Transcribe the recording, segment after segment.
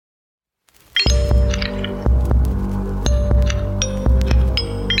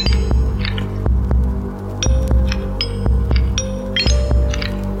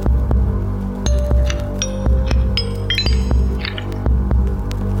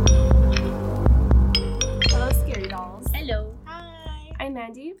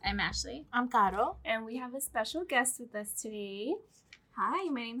Ashley. I'm Caro. And we have a special guest with us today. Hi,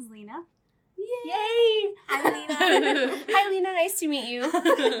 my name is Lena. Yay! Hi, Lena. Hi, Lena. Nice to meet you.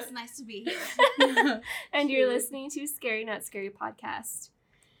 It's nice to be here. And you're listening to Scary Not Scary podcast.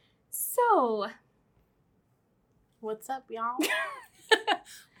 So, What's up, y'all?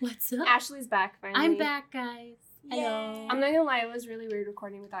 What's up? Ashley's back finally. I'm back, guys. Hello. I'm not gonna lie, it was really weird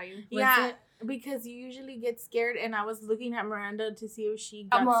recording without you. Yeah, because you usually get scared, and I was looking at Miranda to see if she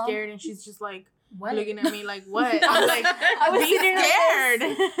got scared, and she's just like looking at me like, "What?" I'm like, I was "Be sitting scared."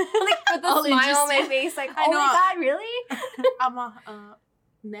 Like with a smile on my face, like, I oh know. my god, really? I'm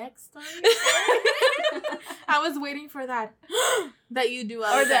next time. I was waiting for that that you do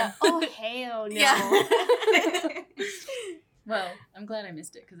all Or the the time. oh hell no. Yeah. Well, I'm glad I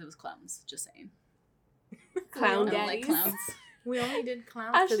missed it because it was clowns. Just saying. Clown I don't like daddies. clowns. We only did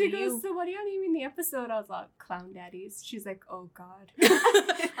clowns because Ashley of goes, you. so what are you naming the episode? I was like, Clown Daddies. She's like, oh god.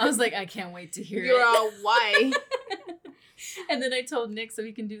 I was like, I can't wait to hear You're it. all why? And then I told Nick so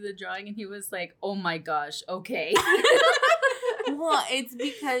he can do the drawing, and he was like, "Oh my gosh, okay." Well, it's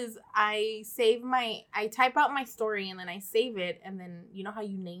because I type out my story and then I save it, and then you know how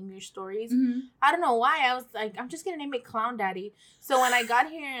you name your stories? Mm-hmm. I don't know why. I was like, I'm just gonna name it Clown Daddy. So when I got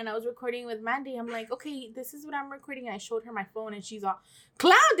here and I was recording with Mandy, I'm like, okay, this is what I'm recording. And I showed her my phone and she's all,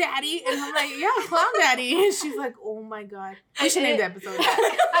 Clown Daddy. And I'm like, yeah, Clown Daddy. And she's like, oh my God. I should name the episode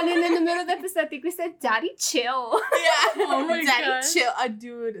that. And then in the middle of the episode, I think we said, Daddy, chill. Yeah. Oh my Daddy gosh. chill.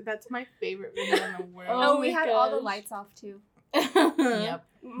 Dude, that's my favorite video in the world. Oh, we my had all the gosh. lights off too. Yep.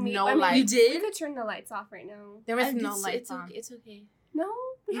 No lights. You did? We could turn the lights off right now. There was I no did- lights it's on. okay. It's okay. No,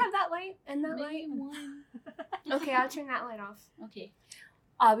 we have that light and that Maybe light. one. Okay, I'll turn that light off. Okay.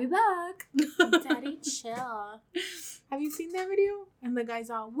 I'll be back. Daddy chill. Have you seen that video? And the guy's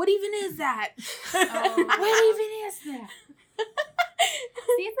all, what even is that? Oh. What even is that?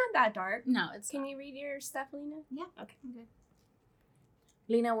 See, it's not that dark. No, it's Can you read your stuff, Lena? Yeah. Okay, I'm good.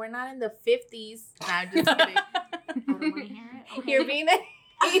 Lena, we're not in the 50s. Nah, I'm just kidding. I don't want to hear it. Okay. You're being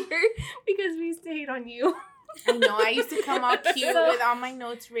a hater because we used to hate on you. I know. I used to come all cute with all my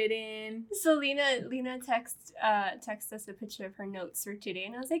notes written. So Lena text us a picture of her notes for today,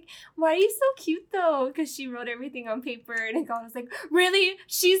 and I was like, "Why are you so cute though?" Because she wrote everything on paper, and God was like, "Really?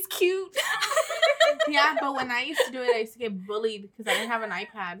 She's cute." Yeah, but when I used to do it, I used to get bullied because I didn't have an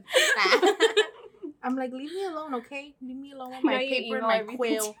iPad. I'm like, leave me alone, okay? Leave me alone with my Now you paper and email my everything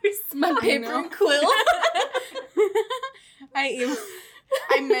quill. to yourself. my paper know. and quill.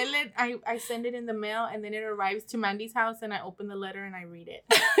 I mail it. I send it in the mail, and then it arrives to Mandy's house, and I open the letter and I read it.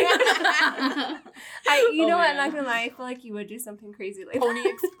 You Oh know my what? I'm not God. gonna lie. I feel like you would do something crazy like Pony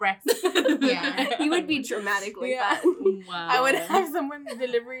that. Express. Yeah. You would be dramatic like Yeah. that. Wow. I would have someone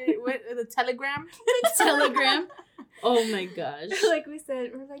deliver it with the telegram. Telegram. Oh my gosh. Like we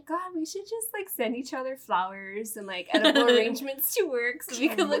said, we're like, God, we should just like send each other flowers and like edible arrangements to work so we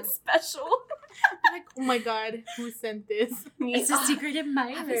could look special. Like, oh my God, who sent this? Me, It's a oh, secret I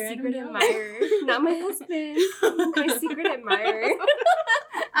admirer. have a secret I don't know. admirer. Not my husband. My secret admirer.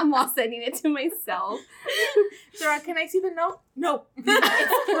 I'm all sending it to myself. Sarah, can I see the note? No.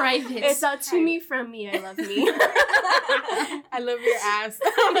 It's private. It's all to me from me. I love me. I love your ass.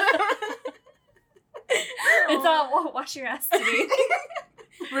 It's all wash your ass today.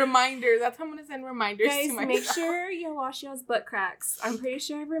 Reminder. That's how I'm gonna send reminders Guys, to myself. make sure you wash y'all's butt cracks. I'm pretty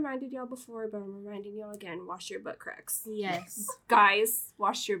sure I've reminded y'all before, but I'm reminding y'all again. Wash your butt cracks. Yes. Guys,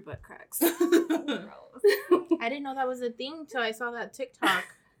 wash your butt cracks. I didn't know that was a thing until I saw that TikTok.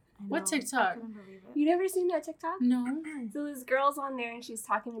 What TikTok? couldn't believe it. You never seen that TikTok? No. So this girl's on there and she's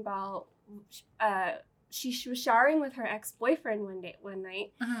talking about she was showering with her ex-boyfriend one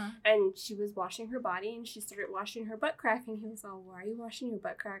night, Uh-huh. and she was washing her body and she started washing her butt crack, and he was all, "Why are you washing your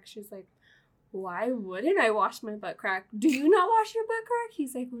butt crack?" She's like, "Why wouldn't I wash my butt crack? Do you not wash your butt crack?"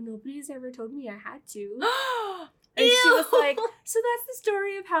 He's like, "Well, nobody's ever told me I had to." And she was like, "So that's the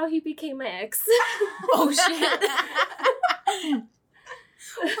story of how he became my ex." Oh shit.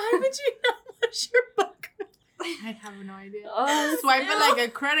 Why would you not wash your butt crack? I have no idea. Oh, Swipe it like a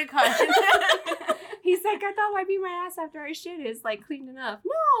credit card. He's like, "I thought wiping my ass after I shit is like clean enough."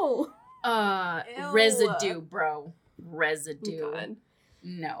 No. Ew. Residue, bro. Residue. God.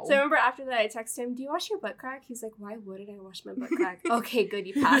 No. So I remember after that I texted him, "Do you wash your butt crack?" He's like, "Why wouldn't I wash my butt crack?" Okay, good,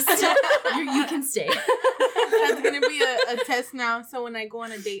 you passed. You can stay. That's gonna be a test now. So when I go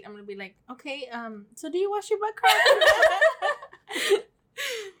on a date, I'm gonna be like, okay, so do you wash your butt crack?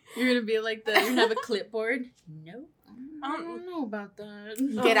 You're gonna be like you're gonna have a clipboard. No. I don't know about that.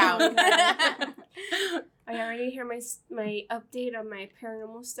 Get out. Are you ready to hear my update on my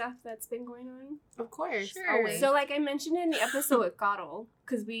paranormal stuff that's been going on? Of course. Sure. Always. So, like I mentioned in the episode with Gottle,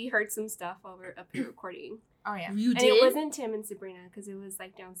 because we heard some stuff while we were up here recording. Oh, yeah. You And did? it wasn't Tim and Sabrina, because it was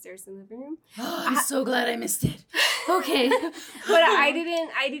like downstairs in the living room. I'm so glad I missed it. Okay. But I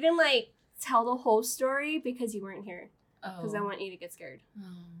didn't like tell the whole story because you weren't here. Because I want you to get scared. Oh,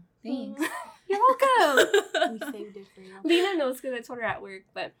 thanks. You're welcome. We saved it for you. Lena knows because I told her at work.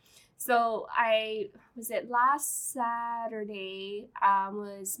 But so last Saturday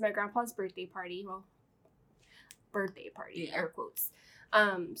was my grandpa's birthday party. Well, birthday party, Yeah. air quotes.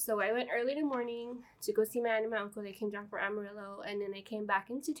 So I went early in the morning to go see my aunt and my uncle. They came down from Amarillo, and then I came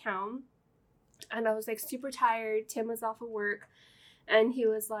back into town. And I was like super tired. Tim was off of work. And he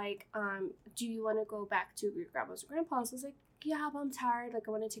was like, do you want to go back to your grandma's or grandpa's? I was like, yeah, but I'm tired. Like,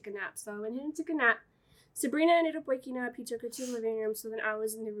 I want to take a nap. So I went in and took a nap. Sabrina ended up waking up. He took her to the living room. So then I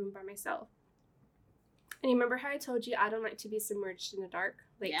was in the room by myself. And you remember how I told you I don't like to be submerged in the dark?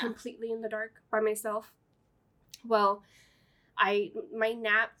 Like, Yeah. completely in the dark by myself? Well, my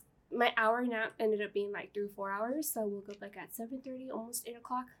hour nap ended up being like 3 or 4 hours. So I woke up like at 7:30, almost 8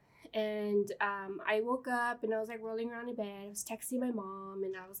 o'clock. And I woke up and I was like rolling around in bed. I was texting my mom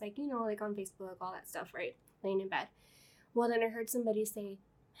and I was like, like on Facebook, all that stuff, right? Laying in bed. Well, then I heard somebody say,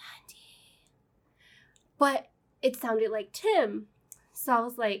 Mandy. But it sounded like Tim. So I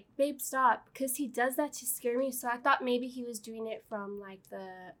was like, babe, stop. Because he does that to scare me. So I thought maybe he was doing it from like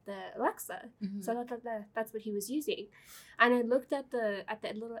the Alexa. Mhm. So I thought that's what he was using. And I looked at the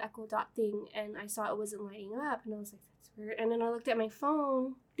little Echo Dot thing and I saw it wasn't lighting up. And I was like, that's weird. And then I looked at my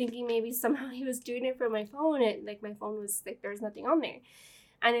phone thinking maybe somehow he was doing it from my phone. And like my phone was like, there was nothing on there.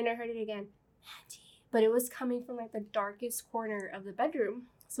 And then I heard it again, Mandy. But it was coming from like the darkest corner of the bedroom.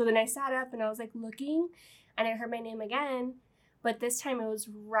 So then I sat up and I was like looking and I heard my name again. But this time it was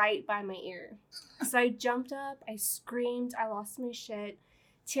right by my ear. So I jumped up, I screamed, I lost my shit.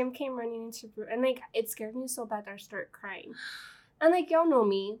 Tim came running into the room, and like it scared me so bad that I started crying. And like y'all know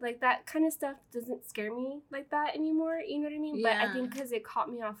me, like that kind of stuff doesn't scare me like that anymore. You know what I mean? But I Yeah. think because it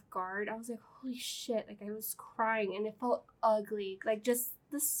caught me off guard, I was like, holy shit! Like I was crying, and it felt ugly. Like just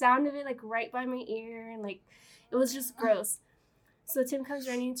the sound of it, like right by my ear, and like it was just gross. So Tim comes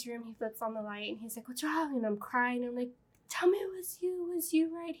running into the room. He flips on the light, and he's like, "What's wrong?" And I'm crying. I'm like, tell me it was you,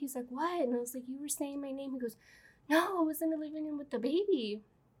 right? He's like, what? And I was like, you were saying my name. He goes, no, I was in the living room with the baby.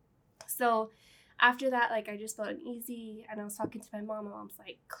 So after that, like, I just felt uneasy, and I was talking to my mom. My mom's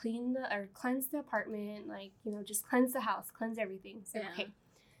like, cleanse the apartment, like, just cleanse the house, cleanse everything. So, Yeah. okay.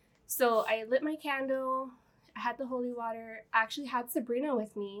 So I lit my candle. I had the holy water. I actually had Sabrina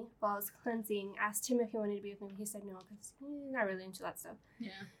with me while I was cleansing. Asked him if he wanted to be with me. He said no, because he's not really into that stuff.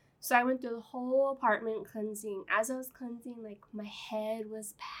 Yeah. So I went through the whole apartment cleansing. As I was cleansing, like, my head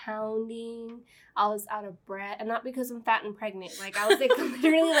was pounding. I was out of breath. And not because I'm fat and pregnant. Like, I was, like,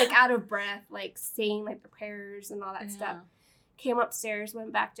 literally, like, out of breath, like, saying, like, the prayers and all that stuff. Came upstairs,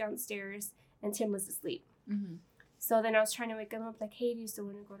 went back downstairs, and Tim was asleep. Mm-hmm. So then I was trying to wake him up, like, hey, do you still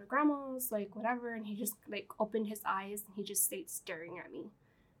want to go to grandma's? Like, whatever. And he just, like, opened his eyes, and he just stayed staring at me.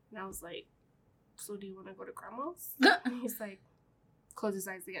 And I was like, so do you want to go to grandma's? And he's like, close his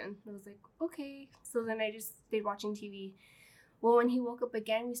eyes again. I was like, okay. So then I just stayed watching TV. Well, when he woke up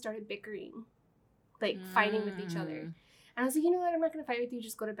again, we started bickering, like fighting with each other. And I was like, you know what? I'm not going to fight with you.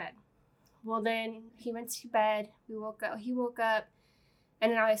 Just go to bed. Well, then he went to bed. We woke up. He woke up.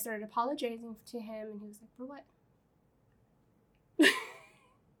 And then I started apologizing to him. And he was like, for what?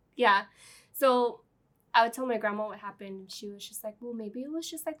 Yeah. So I would tell my grandma what happened, and she was just like, well, maybe it was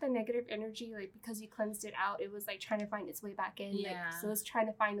just like the negative energy, like because you cleansed it out, it was like trying to find its way back in. Yeah. Like, so it was trying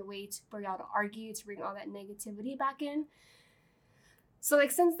to find a way for y'all to argue, to bring all that negativity back in. So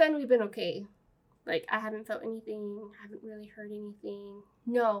like since then we've been okay. Like I haven't felt anything, I haven't really heard anything.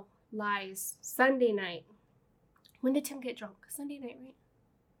 No, lies. Sunday night. When did Tim get drunk? Sunday night, right?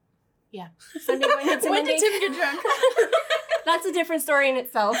 Yeah. Sunday going into When Monday. did Tim get drunk? That's a different story in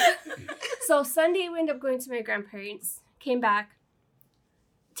itself. So Sunday we ended up going to my grandparents, came back.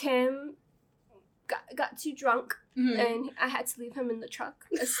 Tim got too drunk, Mhm. and I had to leave him in the truck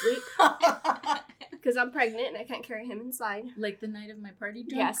asleep because I'm pregnant and I can't carry him inside. Like the night of my party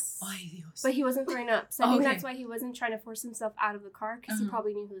drunk? Yes. Ay, Dios. But he wasn't throwing up, so I think Okay. that's why he wasn't trying to force himself out of the car, because he Uh-huh.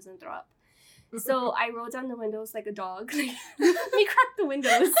 probably knew he was gonna throw up. So I rolled down the windows like a dog. Let me crack the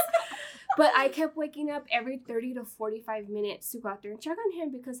windows. But I kept waking up every 30 to 45 minutes to go out there and check on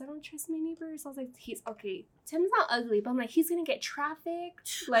him because I don't trust my neighbors. I was like, he's okay. Tim's not ugly, but I'm like, he's gonna get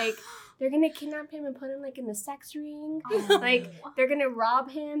trafficked. Like, they're gonna kidnap him and put him like in the sex ring. Oh. Like, they're gonna rob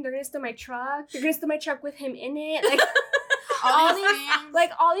him. They're gonna steal my truck. They're gonna steal my truck with him in it. Like, All these things.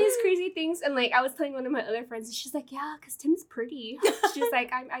 Like all these crazy things, and like I was telling one of my other friends, and she's like, "Yeah, because Tim's pretty." She's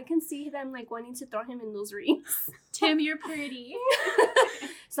like, I can see them like wanting to throw him in those rings. Tim, you're pretty.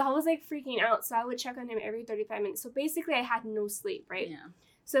 So I was like freaking out. So I would check on him every 35 minutes. So basically, I had no sleep, right? Yeah.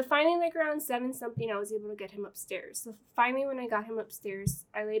 So finally, like around 7 something, I was able to get him upstairs. So finally, when I got him upstairs,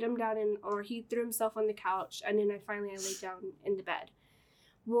 I laid him down or he threw himself on the couch, and then I laid down in the bed.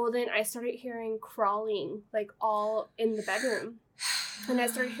 Well, then I started hearing crawling, like all in the bedroom. And I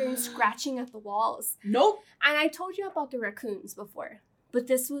started hearing scratching at the walls. Nope. And I told you about the raccoons before, but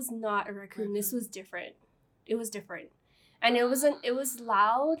this was not a raccoon. This was different. It was different. And it was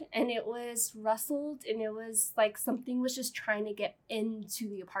loud, and it was rustled, and it was like something was just trying to get into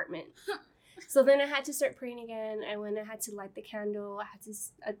the apartment. So then I had to start praying again. I had to light the candle. I had to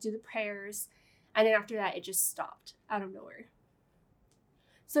do the prayers. And then after that, it just stopped out of nowhere.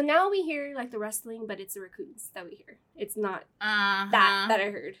 So now we hear like the rustling, but it's the raccoons that we hear. It's not that I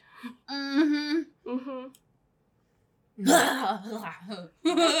heard. Mm-hmm.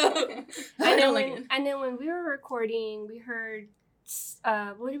 And then when we were recording, we heard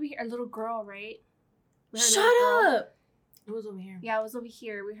what did we hear? A little girl, right? Shut up. It was over here. Yeah, it was over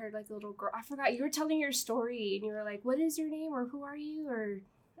here. We heard like a little girl. I forgot. You were telling your story, and you were like, "What is your name?" or "Who are you?" or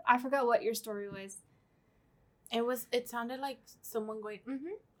I forgot what your story was. It sounded like someone going,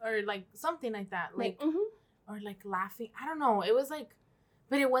 or like something like that. Like, or like laughing. I don't know. It was like,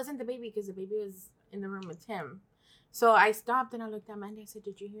 but it wasn't the baby because the baby was in the room with him. So I stopped and I looked at Mandy. I said,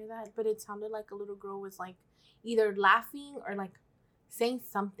 "Did you hear that?" But it sounded like a little girl was like either laughing or like saying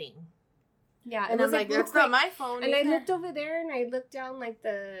something. Yeah, and I'm like, "That's not my phone." And I looked over there and I looked down like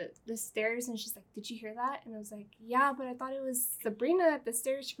the stairs, and she's like, "Did you hear that?" And I was like, "Yeah, but I thought it was Sabrina at the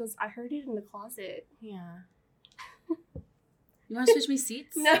stairs." She goes, "I heard it in the closet." Yeah. You want to switch me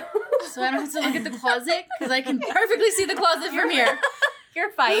seats? No. So I don't have to look at the closet? Because I can perfectly see the closet from here.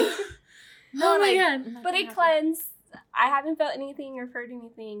 You're fine. Oh my god. But it cleansed. I haven't felt anything or heard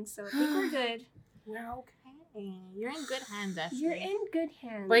anything, so I think we're good. We're okay. You're in good hands, Ashley. You're in good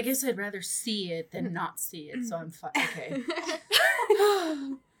hands. Well, I guess I'd rather see it than not see it, so I'm fine. Okay.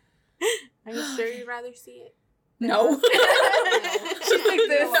 Are you sure you'd rather see it? No. She's like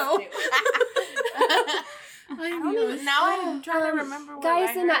this. No. Now I'm trying to remember what guys,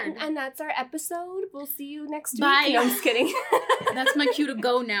 I heard. and that's our episode. We'll see you next Bye. week. No, I'm just kidding. That's my cue to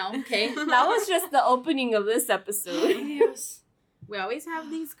go now, okay? That was just the opening of this episode. Yes. We always have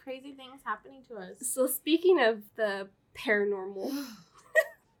these crazy things happening to us. So speaking of the paranormal,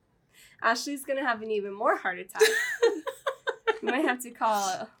 Ashley's gonna have an even more heart attack. You might have to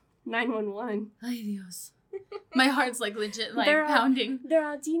call 911. Ay, Dios. My heart's like legit, like They're all- pounding.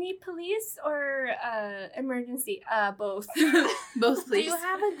 Do you need police or emergency? Both. Both, Do please. you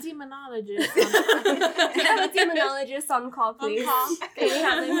have a demonologist? Do you have a demonologist on call, please? call? Can we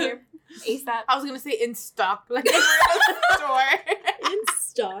have them here ASAP? I was gonna say in stock, like we're in the store. In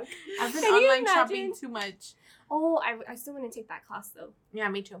stock. I've been Can you online shopping imagine? too much. Oh, I still want to take that class though. Yeah,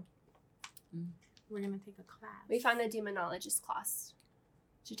 me too. Mm. We're gonna take a class. We found a demonologist class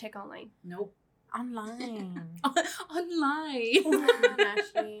to take online. Nope. online. Online. Come on,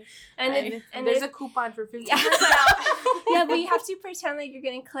 Ashley. And there's it- a coupon for 50% Yeah. off. Yeah, but you have to pretend like you're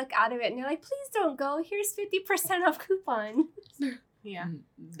gonna click out of it, and they're like, "Please don't go. Here's 50% off coupon." Yeah.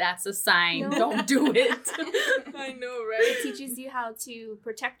 That's a sign. No. Don't do it. I know, It right? teaches you how to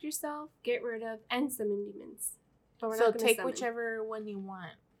protect yourself, get rid of, and summon demons. But we're So not gonna take summon. whichever one you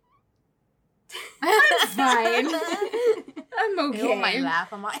want. I'm fine. I'm okay. You might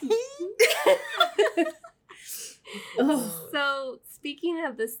laugh. I'm like, Ugh. So speaking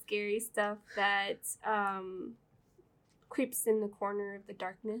of the scary stuff that creeps in the corner of the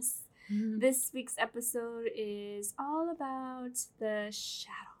darkness, this week's episode is all about the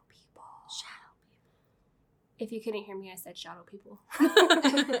shadow people. Shadow people. If you couldn't hear me, I said shadow people.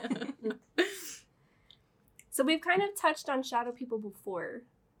 So we've kind of touched on shadow people before,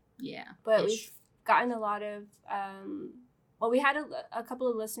 Yeah. but Ish. we've gotten a lot of we had a couple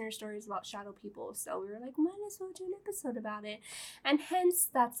of listener stories about shadow people, so we were like, might as well do an episode about it, and hence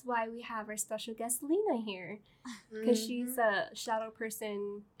that's why we have our special guest Lena here, because she's a shadow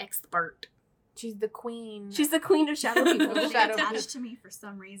person. Expert. she's the queen. She's the queen of shadow people. They Shadow attached to me for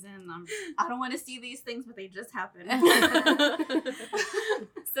some reason. I don't want to see these things, but they just happen.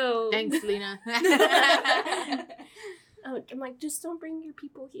 So Thanks, Lena. I'm like, just don't bring your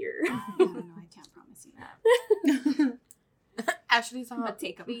people here. No, I can't promise you that. Ashley's on But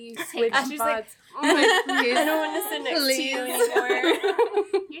take 'em. these Take switch 'em. Ashley's like, spots. I don't want to sit next to you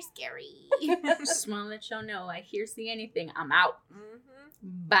anymore. You're scary. Just want to let y'all know, I hear, see anything, I'm out.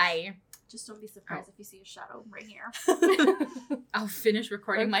 Mm-hmm. Bye. Just don't be surprised if you see a shadow right here. I'll finish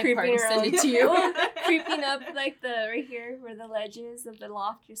recording Or my creeping part and send around. it to you. Creeping up like the right here where the ledge is of the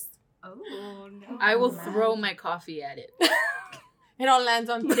loft. Just Oh no. I will man. throw my coffee at it. It all lands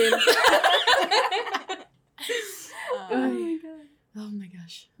on Tim. my god. Oh my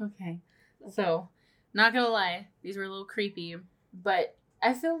gosh. Okay. So, not gonna lie, these were a little creepy, but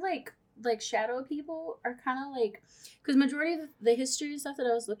I feel like shadow people are kind of like, because majority of the history stuff that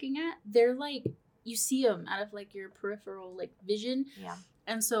I was looking at, they're like, you see them out of like your peripheral like vision. Yeah.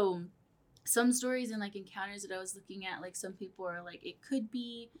 And so some stories and like encounters that I was looking at, like some people are like, it could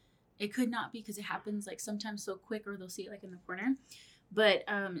be, it could not be, because it happens like sometimes so quick, or they'll see it like in the corner. But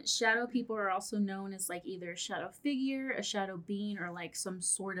shadow people are also known as like either a shadow figure, a shadow being, or like some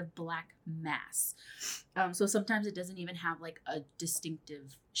sort of black mass. So sometimes it doesn't even have like a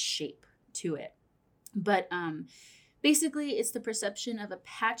distinctive shape to it. But basically it's the perception of a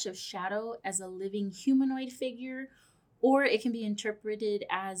patch of shadow as a living humanoid figure, or it can be interpreted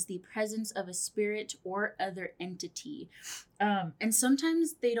as the presence of a spirit or other entity. And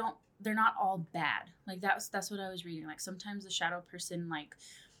sometimes they're not all bad. Like that's what I was reading. Like sometimes the shadow person, like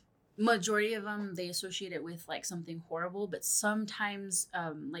majority of them, they associate it with like something horrible, but sometimes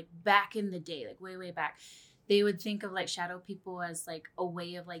like back in the day, like way back, they would think of like shadow people as like a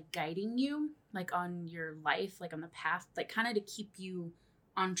way of like guiding you like on your life, like on the path, like kind of to keep you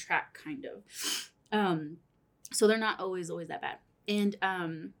on track kind of. So they're not always that bad. And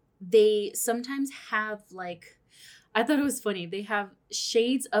they sometimes have like, I thought it was funny, they have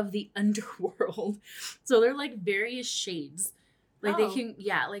shades of the underworld. So they're like various shades. Like they can,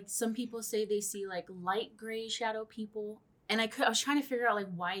 yeah, like some people say they see like light gray shadow people. And I was trying to figure out like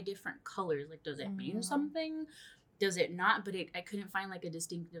why different colors. Like, does it mean something? Does it not? But I couldn't find like a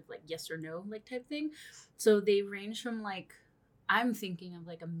distinctive like yes or no like type thing. So they range from like, I'm thinking of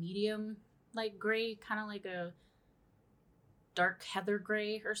like a medium like gray, kind of like a dark heather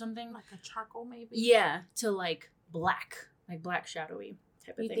gray or something. Like a charcoal maybe? Yeah, to like black shadowy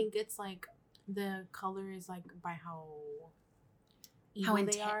type of You thing. think it's like the color is like by how evil they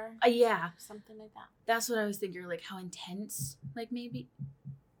intense? are? Yeah, Something like that. that's what I was thinking. Like how intense, like maybe.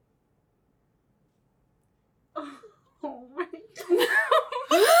 Oh my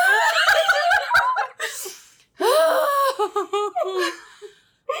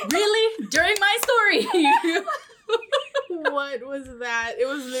Really? During my story? What was that? It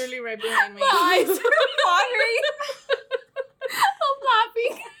was literally right behind me. My eyes are watering. I'm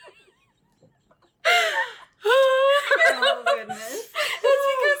laughing. Oh goodness. It's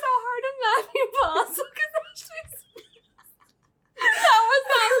because how hard I'm laughing, but also because that was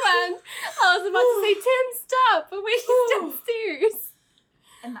not planned. I was about to say, Tim, stop, but wait, he's downstairs.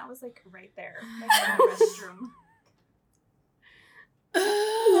 And that was like right there, like in the restroom.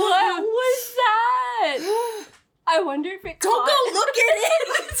 What was that? I wonder if it Don't caught. go look at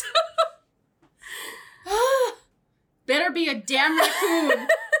it! Better be a damn raccoon.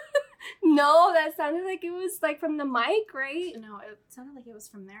 No, that sounded like it was like from the mic, right? No, it sounded like it was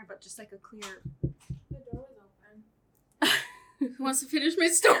from there, but just like a clear. The door was open. Who wants to finish my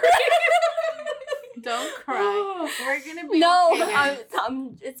story? Don't cry. We're gonna be No, okay, guys.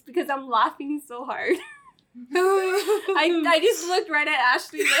 it's because I'm laughing so hard. I just looked right at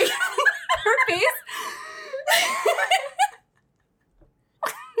Ashley, like her face.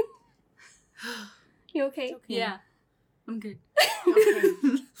 You okay? It's okay. Yeah. I'm good.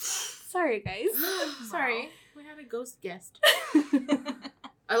 Okay. Sorry, guys. Sorry. We had a ghost guest.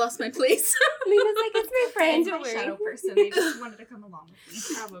 I lost my place. Lena's like, it's my friend. It's Don't my worry. shadow person. They just wanted to come along with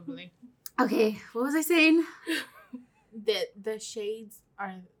me. Probably. Okay, what was I saying? The shades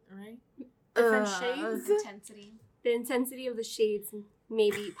are right? Different shades? Intensity. The intensity of the shades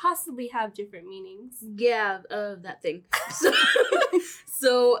maybe possibly have different meanings. Yeah, that thing.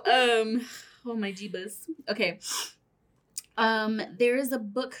 So, oh my jeebus. Okay. There is a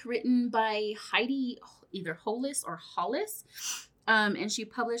book written by Heidi, either Hollis or Hollis. And she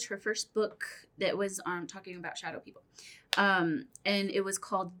published her first book that was talking about shadow people. And it was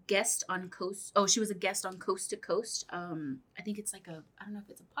called Guest on Coast. Oh, she was a guest on Coast to Coast. I think it's like I don't know if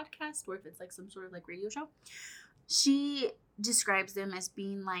it's a podcast or if it's like some sort of like radio show. She describes them as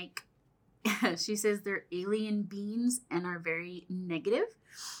being like, she says they're alien beings and are very negative.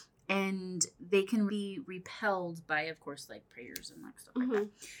 And they can be repelled by, of course, like prayers and like stuff like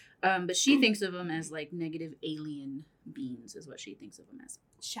that. But she thinks of them as like negative alien beings is what she thinks of them as.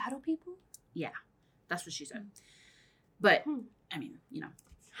 Shadow people? Yeah, that's what she said. But, I mean,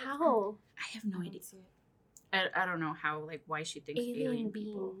 How? I have no idea. I don't know how, like, why she thinks Alien alien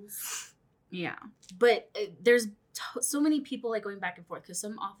people. beings. Yeah, but there's so many people like going back and forth because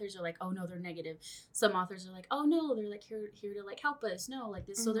some authors are like, oh no, they're negative. Some authors are like, oh no, they're like here to like help us. No, like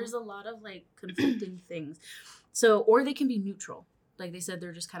this. So there's a lot of like conflicting things. So, or they can be neutral. Like they said,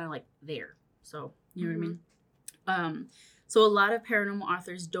 they're just kind of like there. So you know what I mean? So a lot of paranormal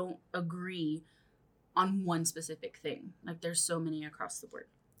authors don't agree on one specific thing. Like there's so many across the board.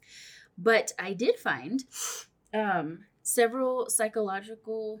 But I did find several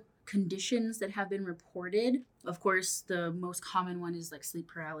psychological conditions that have been reported. Of course, the most common one is like sleep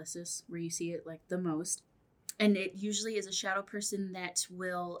paralysis, where you see it like the most. And it usually is a shadow person that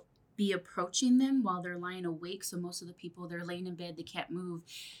will be approaching them while they're lying awake. So most of the people, they're laying in bed, they can't move.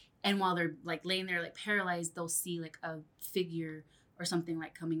 And while they're like laying there like paralyzed, they'll see like a figure or something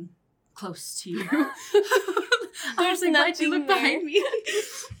like coming close to you. I was like, why'd you look behind me?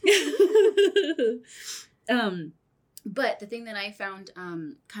 But the thing that I found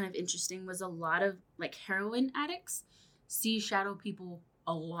kind of interesting was a lot of like heroin addicts see shadow people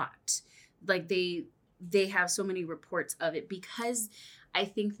a lot. Like they have so many reports of it because I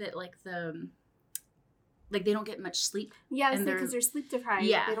think that like they don't get much sleep. Yeah, because they're sleep deprived.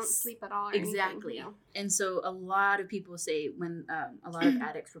 Yes, they don't sleep at all. Or exactly. Anything, And so a lot of people say when a lot of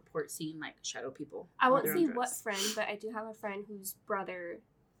addicts report seeing like shadow people. I won't say what friend, but I do have a friend whose brother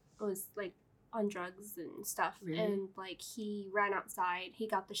was like on drugs and stuff. Really? And like he ran outside, he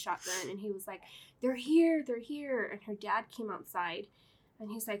got the shotgun and he was like, they're here. And her dad came outside and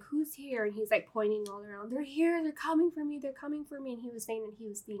he's like, who's here? And he's like pointing all around, they're here, they're coming for me. And he was saying that he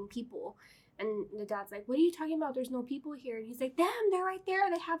was seeing people. And the dad's like, what are you talking about? There's no people here. And he's like, them, they're right there.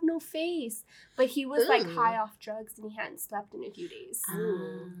 They have no face. But he was like high off drugs and he hadn't slept in a few days.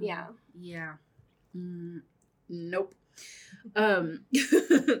 Yeah. Yeah. Nope.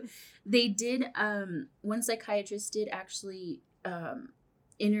 They did, one psychiatrist did actually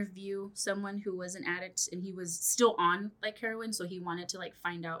interview someone who was an addict and he was still on like heroin. So he wanted to like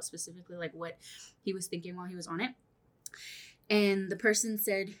find out specifically like what he was thinking while he was on it. And the person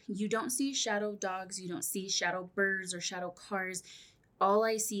said, you don't see shadow dogs, you don't see shadow birds or shadow cars. All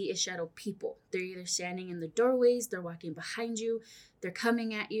I see is shadow people. They're either standing in the doorways, they're walking behind you, they're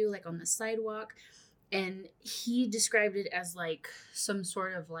coming at you like on the sidewalk. And he described it as like some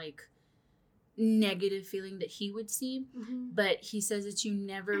sort of like negative feeling that he would see. But he says that you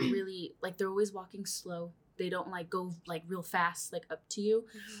never really, like they're always walking slow. They don't like go like real fast, like up to you.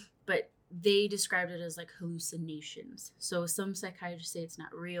 But they described it as like hallucinations. So some psychiatrists say it's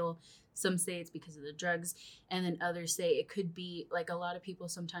not real. Some say it's because of the drugs. And then others say it could be like a lot of people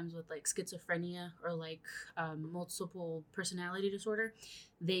sometimes with like schizophrenia or like multiple personality disorder.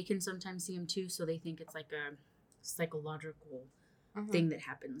 They can sometimes see them too. So they think it's like a psychological thing that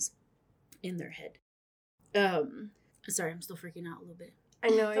happens in their head. Sorry, I'm still freaking out a little bit. I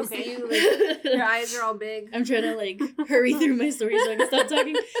know, I see you, like, your eyes are all big. I'm trying to, like, hurry through my story so I can stop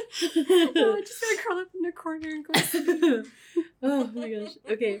talking. No, I'm just gonna curl up in the corner and go sleep. Oh my gosh.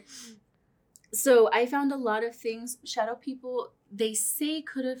 Okay. So I found a lot of things. Shadow people, they say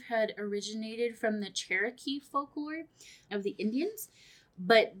could have had originated from the Cherokee folklore of the Indians,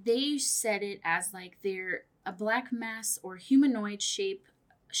 but they said it as, like, they're a black mass or humanoid shape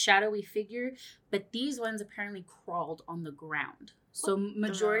shadowy figure, but these ones apparently crawled on the ground. So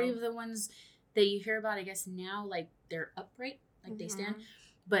majority of the ones that you hear about, I guess now, like they're upright, like they stand.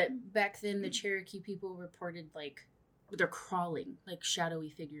 But back then, the Cherokee people reported like they're crawling, like shadowy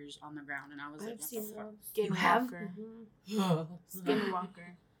figures on the ground, and I was like, I've seen those. You have?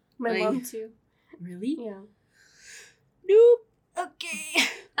 Skinwalker. My Like- mom too. Really? Yeah. Nope. Okay.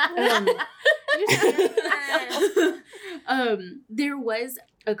 There was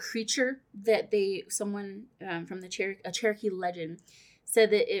a creature that someone from the Cherokee legend said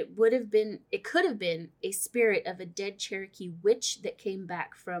that it could have been a spirit of a dead Cherokee witch that came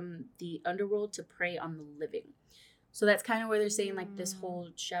back from the underworld to prey on the living. So that's kind of where they're saying like this whole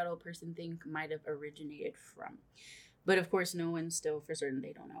shadow person thing might have originated from. But of course, no one's still for certain.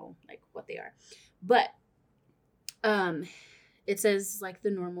 They don't know like what they are. But it says like the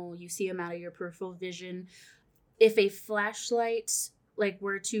normal, you see them out of your peripheral vision. If a flashlight like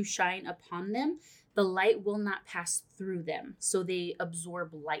were to shine upon them, the light will not pass through them. So they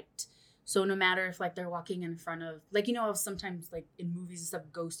absorb light. So no matter if like they're walking in front of, like, you know, sometimes like in movies and stuff,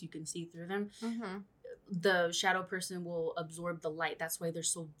 ghosts, you can see through them. The shadow person will absorb the light. That's why they're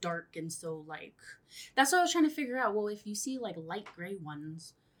so dark and so like, that's what I was trying to figure out. Well, if you see like light gray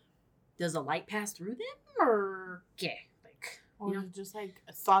ones, does the light pass through them or yeah, like, Or you know? just like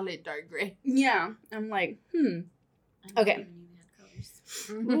a solid dark gray. Yeah. I'm like, I Okay. never even knew we had colors.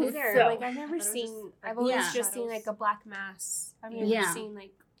 Me either. So- like I've never I thought it was seen. just, I've like, always yeah. just seen like a black mass. I've never Yeah. seen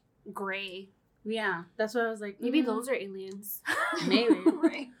like gray. Yeah, that's what I was like. Maybe those are aliens. Maybe.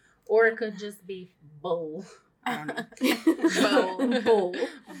 Right. Or it could just be bull. I don't know.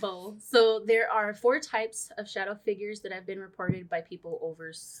 Bull. So there are 4 types of shadow figures that have been reported by people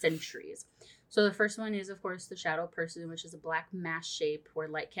over centuries. So the first one is, of course, the shadow person, which is a black mass shape where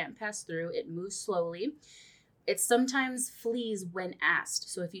light can't pass through. It moves slowly. It sometimes flees when asked.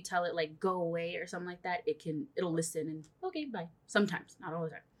 So if you tell it like go away or something like that, it'll listen and okay, bye. Sometimes, not all the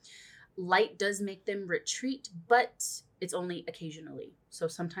time. Light does make them retreat, but it's only occasionally. So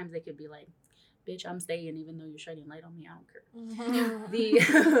sometimes they could be like, bitch, I'm staying even though you're shining light on me. I don't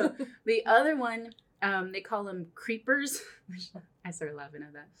care. The other one, they call them creepers. I started laughing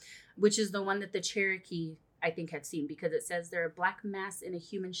at that. Which is the one that the Cherokee, I think, had seen, because it says they're a black mass in a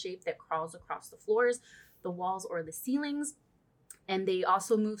human shape that crawls across the floors, the walls, or the ceilings. And they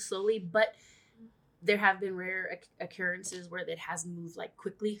also move slowly, but there have been rare occurrences where it has moved like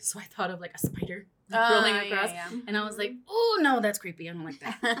quickly. So I thought of like a spider rolling across. Yeah. And I was like, oh no, that's creepy. I don't like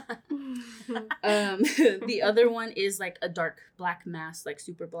that. The other one is like a dark black mass, like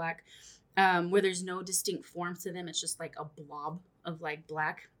super black, where there's no distinct forms to them. It's just like a blob of like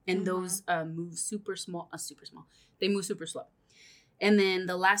black. And those move super small. They move super slow. And then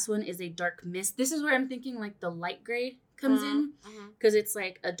the last one is a dark mist. This is where I'm thinking like the light gray comes in, because it's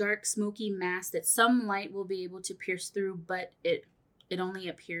like a dark smoky mass that some light will be able to pierce through, but it only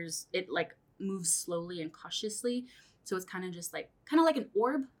appears, it like moves slowly and cautiously. So it's kind of like an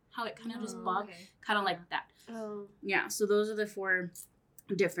orb, how it kind of just bob, kind of like that. Oh. Yeah, so those are the 4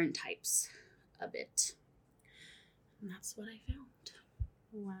 different types of it. And that's what I found.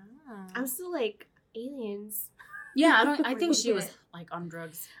 Wow. I'm still like aliens. Yeah, I think Where she you was get it? like on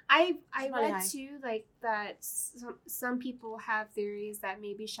drugs. I Probably read high. too like that some people have theories that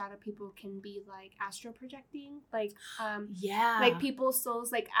maybe shadow people can be like astral projecting, like Yeah. like people's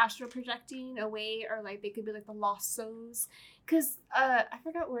souls like astral projecting away, or like they could be like the lost souls. Because I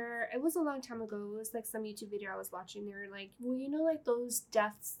forgot where, it was a long time ago, it was like some YouTube video I was watching. They were like, well, you know, like those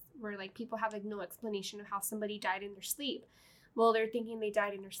deaths where like people have like no explanation of how somebody died in their sleep. Well, they're thinking they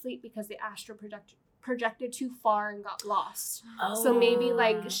died in their sleep because they astral projected too far and got lost. Oh. So maybe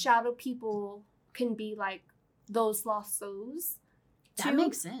like shadow people can be like those lost souls. That too.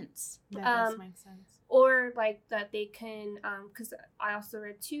 makes sense. That does Um, make sense. Or like that they can, because I also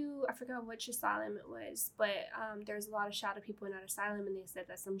read too, I forgot which asylum it was, but there's a lot of shadow people in that asylum, and they said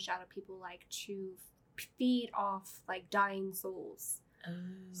that some shadow people like to feed off like dying souls,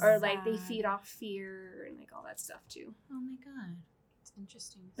 or like they Sad. feed off fear and like all that stuff too. Oh my god. It's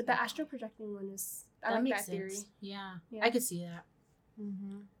interesting. But the astral projecting one is, I That like makes that theory. sense. Yeah. Yeah. I could see that.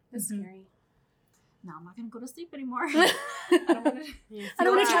 That's Mhm. scary. No, I'm not gonna go to sleep anymore. I don't want to. I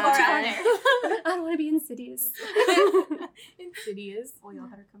don't want to travel too far. Alright. I don't want to be insidious. Insidious. Well, y'all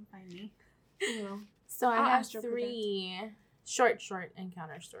better come find me. You know. So I I'll have astral 3 short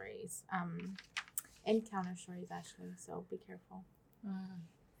encounter stories. Encounter stories actually. So be careful.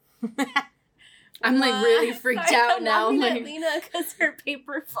 I'm like really freaked out now. I'm Like, laughing at Lena because her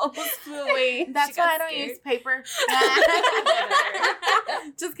paper falls flew away. That's She got why I don't scared. use paper.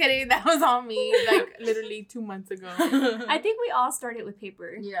 Just kidding. That was on me, like literally 2 months ago. I think we all started with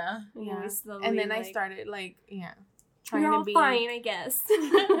paper. yeah. And Yeah. we slowly, And then I like, started We're trying all to be fine, I guess.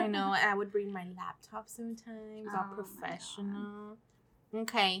 I know. I would bring my laptop sometimes, all Oh my professional.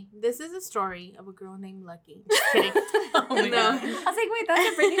 Okay, this is a story of a girl named Lucky. Just kidding. Oh my No. God. I was like, wait, that's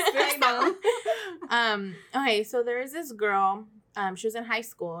a Britney Spears song. Okay, so there is this girl. She was in high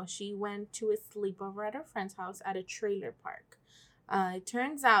school. She went to a sleepover at her friend's house at a trailer park. It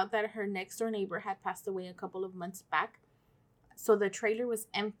turns out that her next door neighbor had passed away a couple of months back, so the trailer was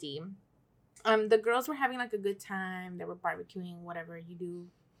empty. The girls were having like a good time. They were barbecuing, whatever you do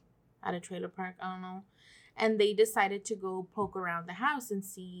at a trailer park. I don't know. And they decided to go poke around the house and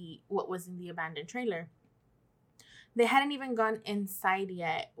see what was in the abandoned trailer. They hadn't even gone inside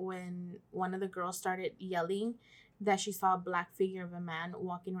yet when one of the girls started yelling that she saw a black figure of a man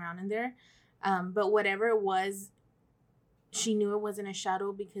walking around in there. But whatever it was, she knew it wasn't a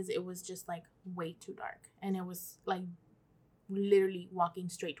shadow because it was just like way too dark. And it was like literally walking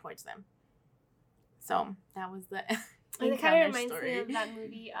straight towards them. So that was the And it kind encounter of reminds story. me of that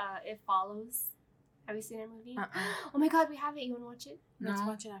movie, It Follows. Have you seen that movie? Uh-uh. Oh my god, we have it. You want to watch it? Let's No.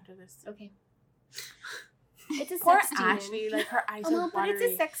 watch it after this. Okay. It's a Poor sex demon. Ashley, like her eyes Oh no, are but it's a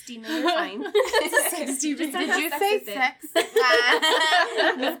watery. sex demon. You're fine. It's a sex demon. Just don't Did have you sex say with it. sex?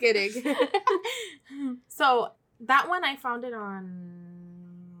 Just kidding. So that one I found it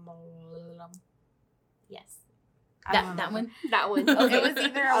on. Yes. I don't That remember. one. That one. It was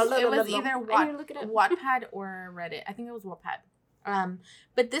either I need to look it up. Wattpad or Reddit. I think it was Wattpad.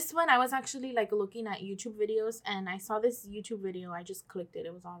 But this one, I was actually like looking at YouTube videos, and I saw this YouTube video. I just clicked it.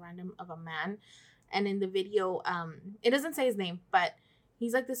 It was all random, of a man, and in the video, it doesn't say his name, but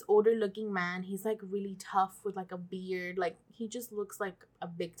he's like this older looking man. He's like really tough with like a beard. Like he just looks like a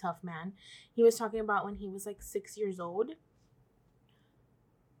big tough man. He was talking about when he was like 6 years old.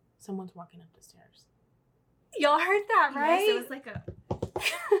 Someone's walking up the stairs. Y'all heard that, right? Yes, it was like a.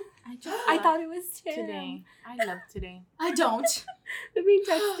 I thought it was Tim. Today. I love today. I don't. Let me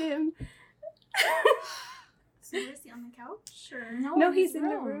text him. So is he on the couch? Or? No, he's in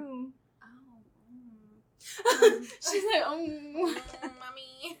the room. Oh. She's like, oh.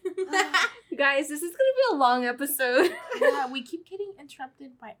 Mommy. Guys, this is gonna be a long episode. Yeah, we keep getting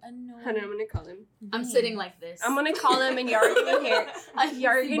interrupted by unknown. Honey, I'm gonna call him. I'm sitting like this. I'm gonna call him, and you're gonna hear. I can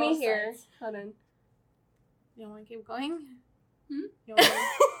You're see gonna both hear. sides. Hold on. You want to keep going? Hmm? You want to?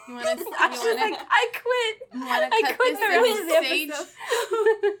 I was like, I quit. You want to I cut quit this the rest in of the the stage?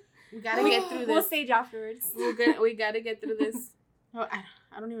 episode. We gotta get through We'll this. stage afterwards. We gotta get through this. Oh,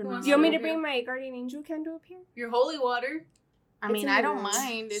 I don't even know. Do Do you want me to bring my guardian angel candle up here? Your holy water. I It's mean, in I the don't room.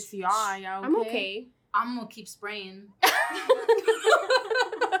 mind. It's y'all. Y'all okay? I'm okay. I'm gonna keep spraying.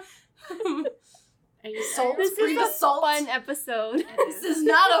 Are you Salt This free is the a salt. fun episode. This is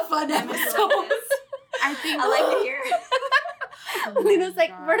not a fun episode. I think I like to hear it. Oh my Lena's like,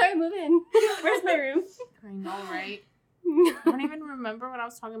 God. where do I move in? Where's my room? I know, right? I don't even remember what I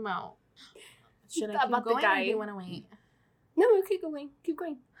was talking about. Should I keep About the going or guy. do you want to wait? No, keep going. Keep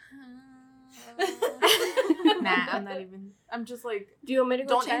going. Nah, I'm not even. I'm just like, Do you want me to go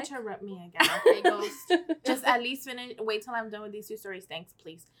don't check? interrupt me again, okay, Ghost? Just at least finish. Wait till I'm done with these 2 stories. Thanks,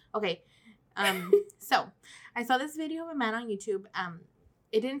 please. Okay. So I saw this video of a man on YouTube.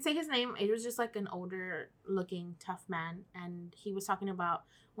 It didn't say his name. It was just like an older looking tough man, and he was talking about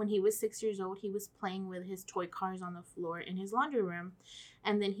when he was 6 years old, he was playing with his toy cars on the floor in his laundry room,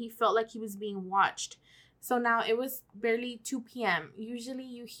 and then he felt like he was being watched. So now it was barely 2 p.m. Usually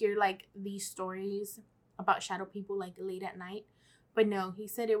you hear like these stories about shadow people like late at night, but no, he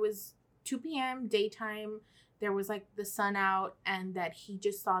said it was 2 p.m. daytime. There was like the sun out, and that he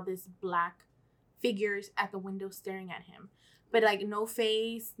just saw this black figures at the window staring at him. But like no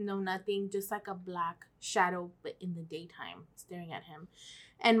face, no nothing, just like a black shadow, but in the daytime staring at him.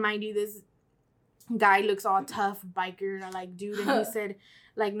 And mind you, this guy looks all tough, biker, like dude. And he said,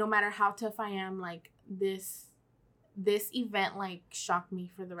 like, no matter how tough I am, like this event like shocked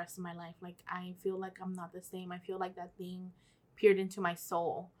me for the rest of my life. Like I feel like I'm not the same. I feel like that thing peered into my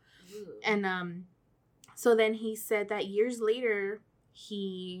soul. And so then he said that years later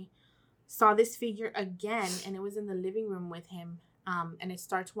he saw this figure again, and it was in the living room with him. And it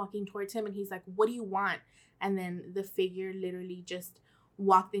starts walking towards him, and he's like, "What do you want?" And then the figure literally just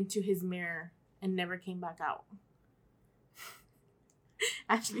walked into his mirror and never came back out.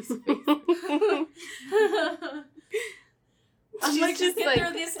 Ashley's face. I'm She's like, just just get like-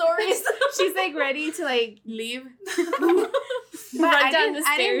 through these stories. She's like ready to like Leave. run down the stairs.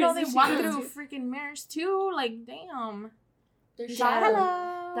 I didn't know they if she walk goes through to- freaking mirrors too. Like, damn. They're Yeah. shadow.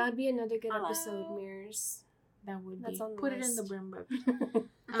 Hello. That would be another good Hello. episode, mirrors. That would That's be. on the Put it in the list. burn book.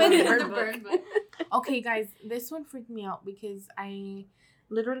 Put it in Um, the burn book. Okay, guys, this one freaked me out because I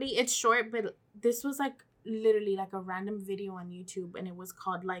literally, it's short, but this was like literally like a random video on YouTube, and it was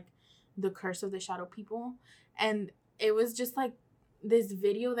called like The Curse of the Shadow People. And it was just like this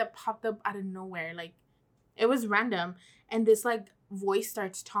video that popped up out of nowhere. Like it was random, and this like voice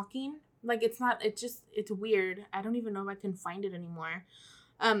starts talking. Like it's weird. I don't even know if I can find it anymore.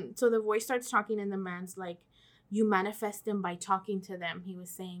 So the voice starts talking, and the man's like, "You manifest them by talking to them." He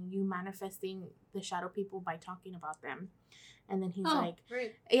was saying, "You manifesting the shadow people by talking about them." And then he's like,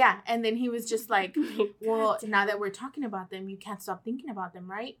 great. yeah. And then he was just like, well, God now that we're talking about them, you can't stop thinking about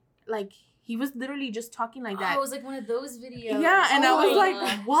them, right? Like he was literally just talking like that. Oh, it was like one of those videos. Yeah, and Oh I was my like,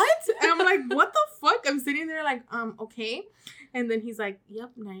 God. what? And I'm like, what the fuck? I'm sitting there like, okay. And then he's like,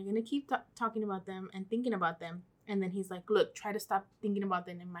 yep, now you're gonna keep talking about them and thinking about them. And then he's like, look, try to stop thinking about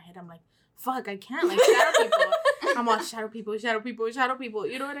them. In my head, I'm like, fuck, I can't. Like, shadow people. I'm all shadow people, shadow people, shadow people.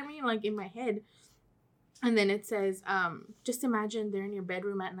 You know what I mean? Like, in my head. And then it says, just imagine they're in your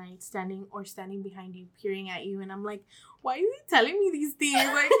bedroom at night, standing behind you, peering at you. And I'm like, why is he telling me these things?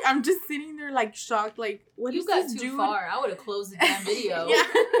 Like, I'm just sitting there, like, shocked. Like, what You is got this too dude? far. I would have closed the damn video. Yeah.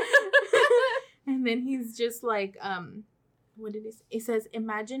 And then he's just like, what did he say? It says,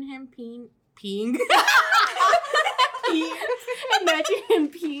 imagine him peeing. Imagine him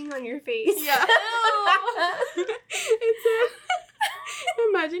peeing on your face. Yeah. It says,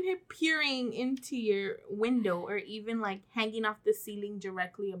 imagine him peering into your window or even like hanging off the ceiling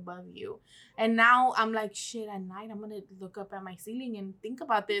directly above you. And now I'm like, shit, at night I'm going to look up at my ceiling and think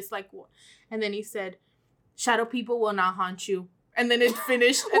about this. Like, and then he said, shadow people will not haunt you. And then it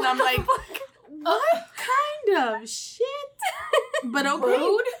finished. And I'm like, what kind of shit? But okay.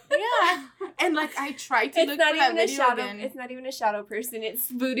 Rude. Yeah. And like I tried to look for that video again. It's not even a shadow person. It's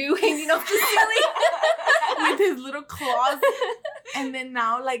voodoo hanging off the ceiling with his little claws. And then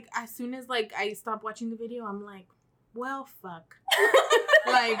now, like, as soon as like I stopped watching the video, I'm like, well, fuck.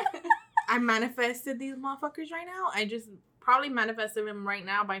 Like, I manifested these motherfuckers right now. I just probably manifested them right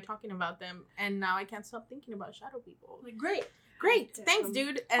now by talking about them, and now I can't stop thinking about shadow people. Like, great. Thanks,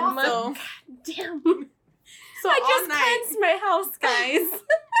 dude. And awesome. so, damn. So I all just night, cleansed my house, guys.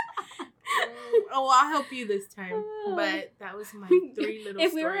 oh, I'll help you this time. But that was my 3 little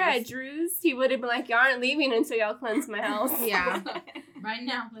If we were at stories. Drew's, he would have been like, y'all aren't leaving until y'all cleanse my house. Yeah. Right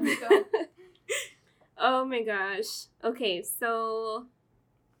now, let's go. Oh my gosh. Okay, so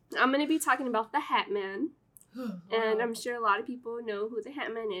I'm going to be talking about the Hat Man. And I'm sure a lot of people know who the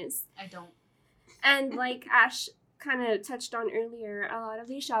Hat Man is. I don't. And like Ash kind of touched on earlier, a lot of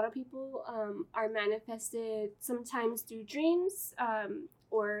these shadow people are manifested sometimes through dreams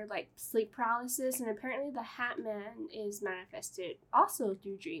or like sleep paralysis. And apparently the Hat Man is manifested also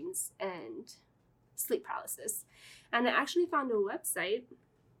through dreams and sleep paralysis. And I actually found a website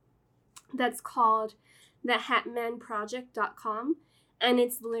that's called thehatmanproject.com. And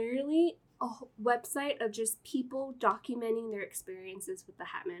it's literally a website of just people documenting their experiences with the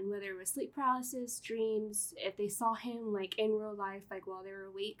Hat Man, whether it was sleep paralysis, dreams, if they saw him like in real life, like while they were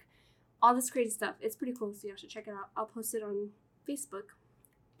awake, all this crazy stuff. It's pretty cool, so you should check it out. I'll post it on Facebook.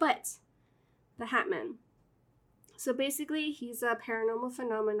 But the Hat Man. So basically, he's a paranormal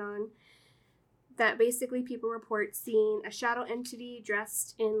phenomenon that basically people report seeing a shadow entity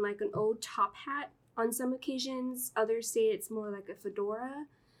dressed in like an old top hat on some occasions. Others say it's more like a fedora.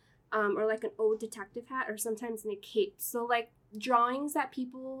 Or like an old detective hat, or sometimes in a cape. So like drawings that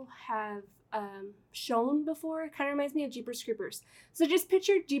people have shown before kind of reminds me of Jeepers Creepers. So just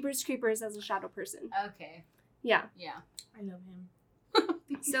picture Jeepers Creepers as a shadow person. Okay. Yeah. Yeah. I love him.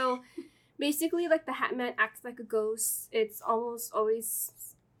 So basically, like the Hat Man acts like a ghost. He's almost always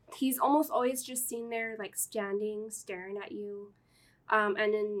just seen there, like standing, staring at you. And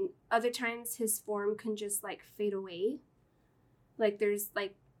then other times his form can just like fade away. Like there's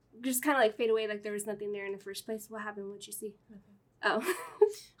like just kind of like fade away, like there was nothing there in the first place. What happened? What'd you see? Okay. Oh.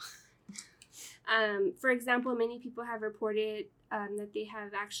 For example, many people have reported that they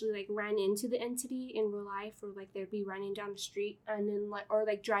have actually like ran into the entity in real life, or like they'd be running down the street and then like, or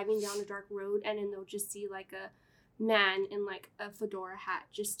like driving down a dark road, and then they'll just see like a man in like a fedora hat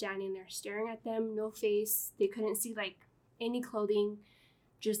just standing there staring at them, no face. They couldn't see like any clothing,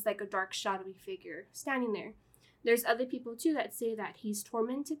 just like a dark shadowy figure standing there. There's other people, too, that say that he's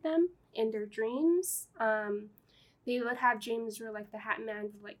tormented them in their dreams. They would have dreams where, like, the Hat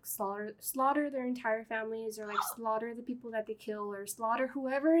Man would, like, slaughter their entire families, or, like, slaughter the people that they kill, or slaughter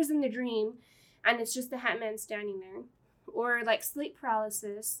whoever is in the dream, and it's just the Hat Man standing there. Or, like, sleep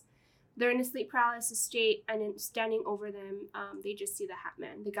paralysis. They're in a sleep paralysis state, and then standing over them, they just see the Hat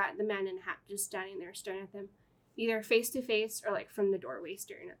Man. They got the man in a hat just standing there staring at them, either face-to-face or, like, from the doorway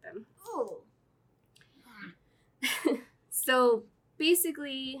staring at them. Oh. So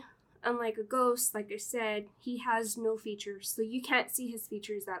basically, unlike a ghost, like I said, he has no features, so you can't see his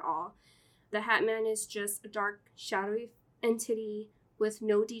features at all. The Hat Man is just a dark, shadowy entity with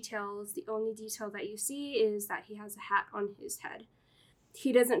no details. The only detail that you see is that he has a hat on his head.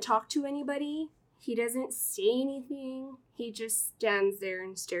 He doesn't talk to anybody. He doesn't say anything. He just stands there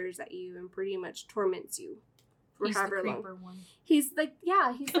and stares at you and pretty much torments you. He's the however creeper long. one. He's like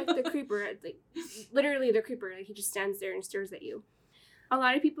the creeper, like literally the creeper. Like he just stands there and stares at you. A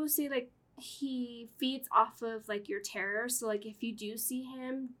lot of people say like he feeds off of like your terror. So like if you do see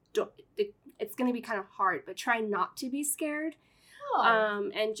him, it's gonna be kind of hard, but try not to be scared.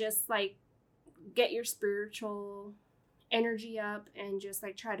 Oh. And just like get your spiritual energy up and just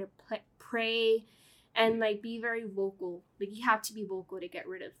like try to pray and like be very vocal. Like you have to be vocal to get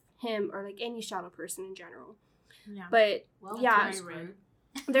rid of him or like any shadow person in general. Yeah. But Well, yeah, that's very rude.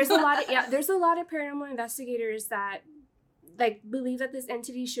 there's a lot of paranormal investigators that like believe that this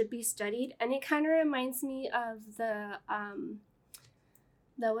entity should be studied, and it kind of reminds me of the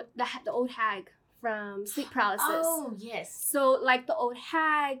old hag from sleep paralysis. Oh, yes. So like the old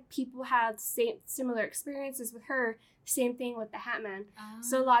hag, people have similar experiences with her. Same thing with the Hat Man.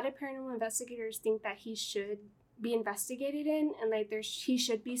 So a lot of paranormal investigators think that he should be investigated in, and like he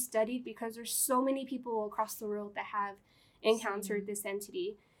should be studied because there's so many people across the world that have encountered this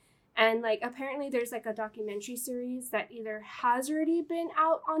entity. And like apparently there's like a documentary series that either has already been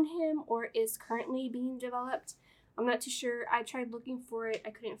out on him or is currently being developed. I'm not too sure. I tried looking for it.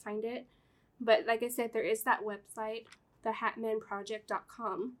 I couldn't find it. But like I said, there is that website,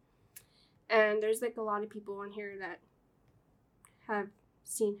 thehatmanproject.com. And there's like a lot of people on here that have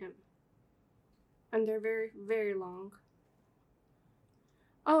seen him. And they're very, very long.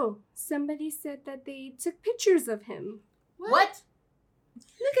 Oh, somebody said that they took pictures of him. What?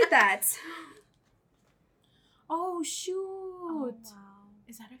 Look at that. Oh, shoot. Oh, wow.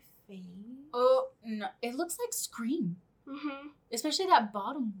 Is that a face? Oh, no. It looks like Scream. Mm-hmm. Especially that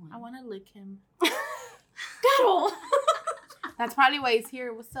bottom one. I want to lick him. Battle! That's probably why he's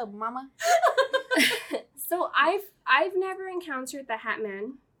here. What's up, mama? So I've never encountered the Hat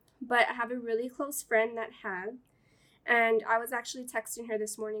Man, but I have a really close friend that had. And I was actually texting her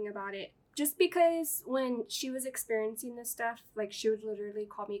this morning about it. Just because when she was experiencing this stuff, like she would literally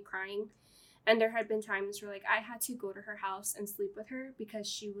call me crying. And there had been times where like I had to go to her house and sleep with her because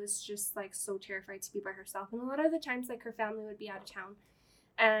she was just like so terrified to be by herself. And a lot of the times like her family would be out of town.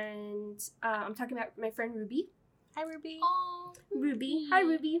 And I'm talking about my friend Ruby. Hi, Ruby. Oh, Ruby. Hi,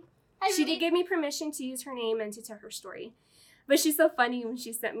 Ruby. Hi, She Ruby. did give me permission to use her name and to tell her story. But she's so funny when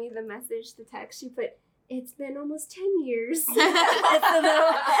she sent me the message, the text, she put, "It's been almost 10 years.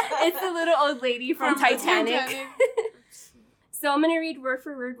 It's the little old lady from Titanic. So I'm going to read word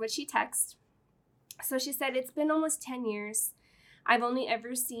for word what she texted. So she said, "It's been almost 10 years. I've only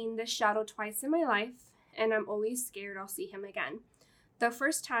ever seen this shadow twice in my life, and I'm always scared I'll see him again. The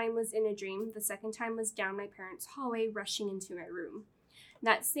first time was in a dream. The second time was down my parents' hallway, rushing into my room.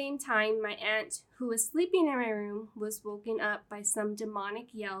 That same time, my aunt, who was sleeping in my room, was woken up by some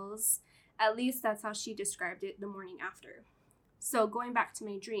demonic yells. At least that's how she described it the morning after." So going back to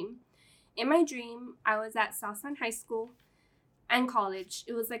my dream. In my dream, I was at Southside High School and college.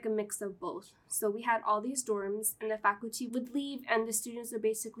 It was like a mix of both. So we had all these dorms, and the faculty would leave, and the students would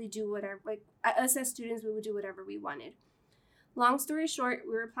basically do whatever, like us as students, we would do whatever we wanted. Long story short,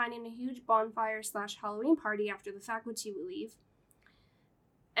 we were planning a huge bonfire / Halloween party after the faculty would leave.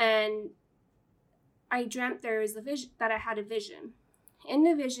 And I dreamt there was a vision, that I had a vision. In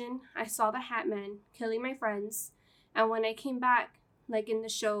the vision, I saw the Hat Man killing my friends. And when I came back, like in the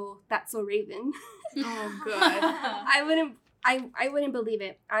show That's So Raven, Oh, good. I wouldn't believe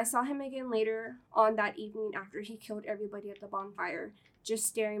it. I saw him again later on that evening after he killed everybody at the bonfire, just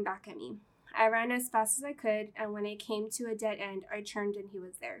staring back at me. I ran as fast as I could, and when I came to a dead end, I turned and he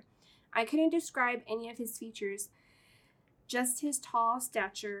was there. I couldn't describe any of his features, just his tall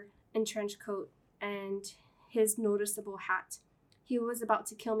stature and trench coat and his noticeable hat. He was about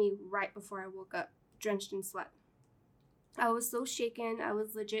to kill me right before I woke up, drenched in sweat. I was so shaken, I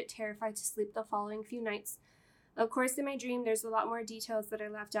was legit terrified to sleep the following few nights. Of course, in my dream, there's a lot more details that I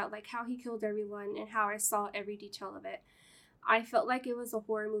left out, like how he killed everyone and how I saw every detail of it. I felt like it was a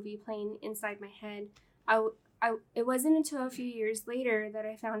horror movie playing inside my head. It wasn't until a few years later that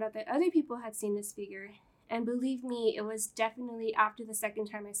I found out that other people had seen this figure. And believe me, it was definitely after the second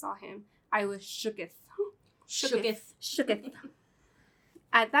time I saw him. I was shooketh. Shooketh.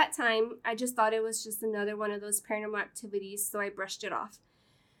 At that time, I just thought it was just another one of those paranormal activities, so I brushed it off.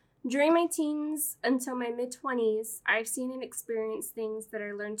 During my teens until my mid-20s, I've seen and experienced things that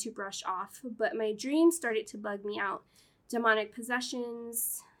I learned to brush off, but my dreams started to bug me out. Demonic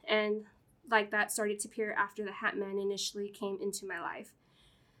possessions and like that started to appear after the Hat Man initially came into my life.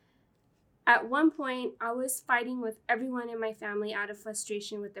 At one point, I was fighting with everyone in my family out of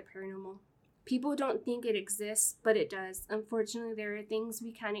frustration with the paranormal. People don't think it exists, but it does. Unfortunately, there are things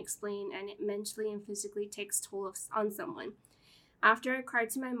we can't explain, and it mentally and physically takes toll on someone. After I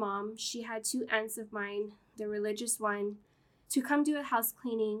cried to my mom, she had 2 aunts of mine, the religious one, to come do a house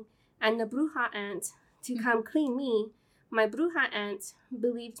cleaning, and the bruja aunt to come clean me. My bruja aunt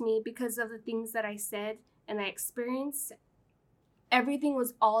believed me because of the things that I said and I experienced. Everything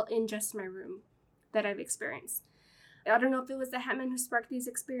was all in just my room that I've experienced. I don't know if it was the Hat Man who sparked these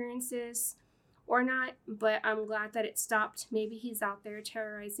experiences or not, but I'm glad that it stopped. Maybe he's out there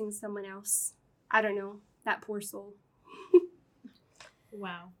terrorizing someone else. I don't know. That poor soul.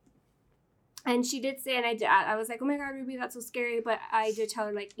 Wow. And she did say, and I was like, "Oh my God, Ruby, that's so scary." But I did tell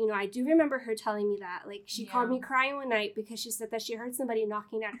her, like, I do remember her telling me that. Like, she called me crying one night because she said that she heard somebody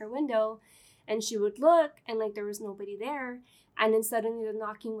knocking at her window, and she would look, and like there was nobody there. And then suddenly the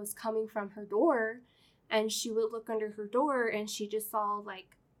knocking was coming from her door, and she would look under her door, and she just saw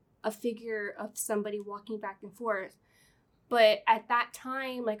like a figure of somebody walking back and forth. But at that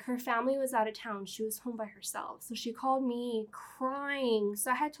time, like her family was out of town. She was home by herself. So she called me crying.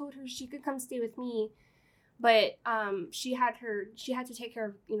 So I had told her she could come stay with me. But she had to take care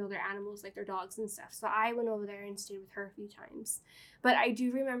of, you know, their animals, like their dogs and stuff. So I went over there and stayed with her a few times. But I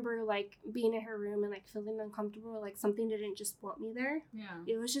do remember like being in her room and like feeling uncomfortable, like something didn't just want me there. Yeah.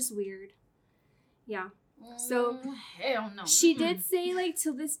 It was just weird. Yeah. So hell no. she did say, like,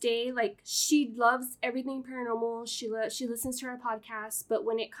 till this day, like, she loves everything paranormal. She listens to our podcast, but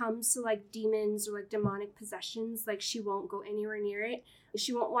when it comes to like demons or like demonic possessions, like, she won't go anywhere near it.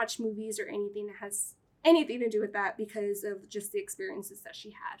 She won't watch movies or anything that has anything to do with that because of just the experiences that she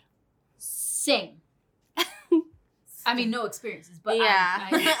had. Same. I mean, no experiences, but yeah,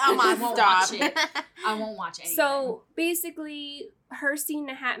 I won't watch it. I won't watch anything. So basically, her seeing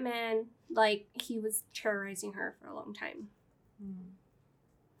the Hat Man, like, he was terrorizing her for a long time.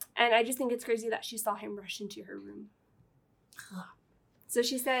 And I just think it's crazy that she saw him rush into her room. So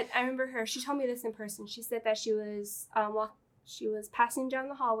she said, I remember her, she told me this in person. She said that she was passing down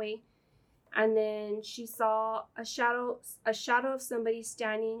the hallway, and then she saw a shadow of somebody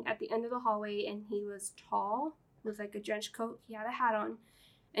standing at the end of the hallway, and he was tall, with like a trench coat. He had a hat on.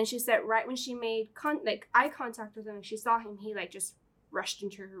 And she said right when she made eye contact with him and she saw him, he like just rushed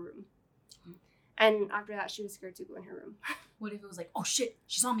into her room. And after that, she was scared to go in her room. What if it was like, oh shit,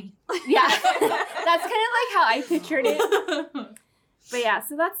 she saw me? Yeah, that's kind of like how I pictured it. But yeah,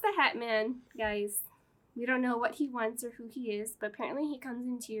 so that's the Hat Man, guys. We don't know what he wants or who he is, but apparently he comes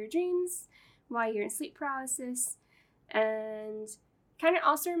into your dreams while you're in sleep paralysis. And kind of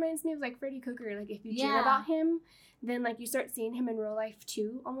also reminds me of like Freddy Krueger. Like, if you dream about him, then like you start seeing him in real life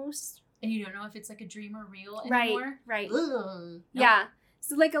too, almost. And you don't know if it's like a dream or real anymore. Right. Ugh. Yeah.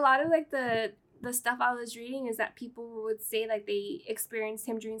 So like a lot of like the stuff I was reading is that people would say like they experienced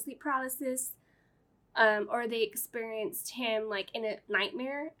him during sleep paralysis, or they experienced him like in a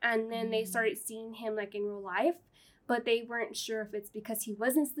nightmare, and then they started seeing him like in real life, but they weren't sure if it's because he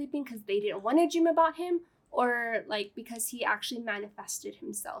wasn't sleeping because they didn't want to dream about him, or like because he actually manifested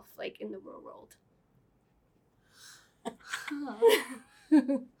himself like in the real world.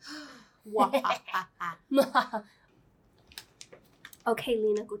 Okay,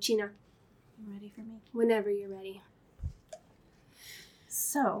 Lena Cochina. You ready for me? Whenever you're ready.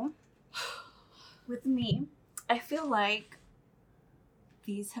 So, with me, I feel like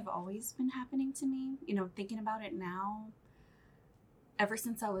these have always been happening to me. You know, thinking about it now, ever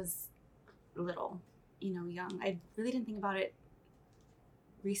since I was little, you know, young. I really didn't think about it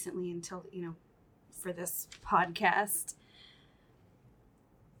recently until, you know, for this podcast.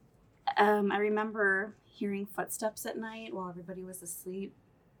 I remember hearing footsteps at night while everybody was asleep,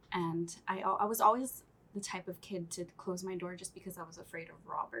 and I was always the type of kid to close my door just because I was afraid of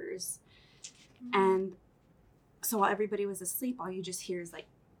robbers. And so while everybody was asleep, all you just hear is like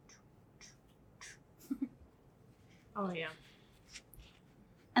Oh yeah.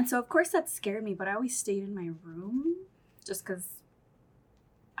 And so of course that scared me, but I always stayed in my room just because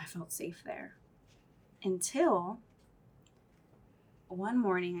I felt safe there. Until one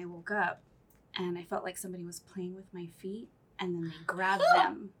morning I woke up and I felt like somebody was playing with my feet, and then they grabbed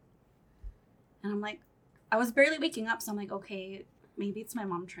them. And I'm like, I was barely waking up, so I'm like, okay, maybe it's my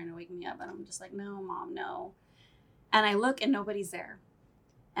mom trying to wake me up. And I'm just like, no, Mom, no. And I look and nobody's there.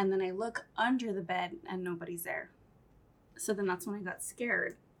 And then I look under the bed and nobody's there. So then that's when I got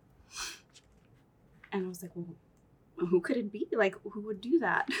scared. And I was like, well, who could it be? Like, who would do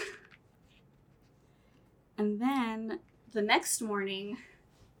that? And then the next morning,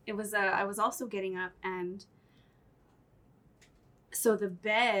 it was I was also getting up, and so the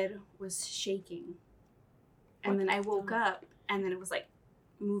bed was shaking. And then I woke up, and then it was like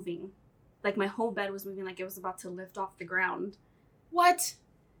moving. Like my whole bed was moving, like it was about to lift off the ground. What?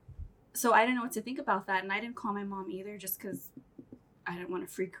 So I didn't know what to think about that, and I didn't call my mom either just because I didn't want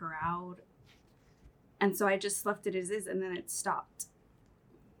to freak her out. And so I just left it as is, and then it stopped.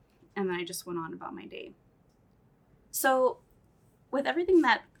 And then I just went on about my day. So with everything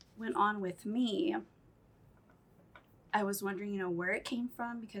that went on with me, I was wondering, you know, where it came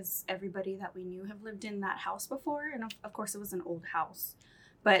from, because everybody that we knew have lived in that house before. And of course it was an old house,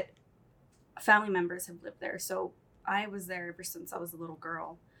 but family members have lived there. So I was there ever since I was a little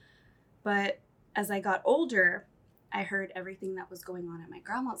girl. But as I got older, I heard everything that was going on at my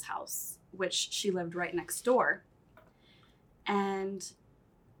grandma's house, which she lived right next door. And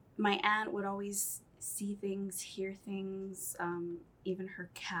my aunt would always see things, hear things. Even her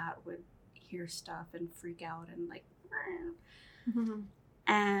cat would hear stuff and freak out and like,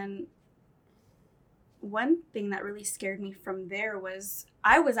 and one thing that really scared me from there was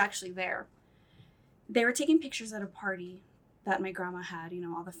I was actually there. They were taking pictures at a party that my grandma had, you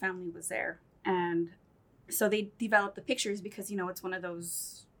know, all the family was there. And so they developed the pictures because, you know, it's one of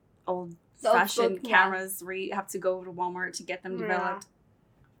those old-fashioned yeah. cameras where you have to go to Walmart to get them developed.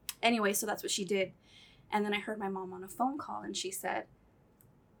 Anyway, so that's what she did. And then I heard my mom on a phone call, and she said,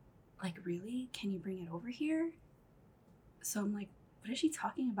 like, really? Can you bring it over here? So I'm like, what is she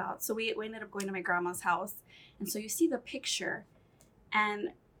talking about? So we ended up going to my grandma's house. And so you see the picture, and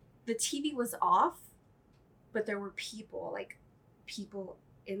the TV was off, but there were people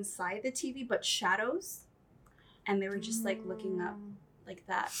inside the TV, but shadows. And they were just like looking up like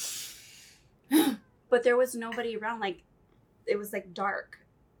that. But there was nobody around. Like, it was like dark,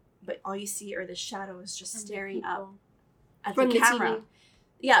 but all you see are the shadows just staring up at From the the camera. TV.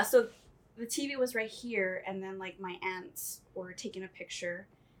 Yeah, so the TV was right here, and then like my aunts were taking a picture,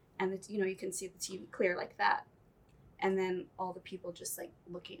 and you can see the TV clear like that, and then all the people just like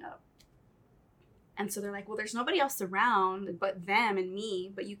looking up. And so they're like, well, there's nobody else around but them and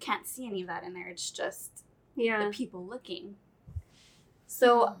me, but you can't see any of that in there. It's just Yeah. the people looking.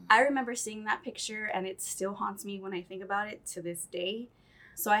 So I remember seeing that picture, and it still haunts me when I think about it to this day.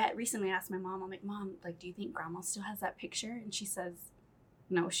 So I had recently asked my mom, I'm like, Mom, like, do you think Grandma still has that picture? And she says,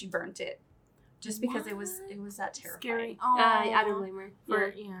 no, she burnt it. Just because it was that terrifying. Scary. I don't blame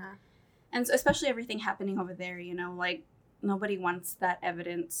her. Yeah. And so especially everything happening over there, like nobody wants that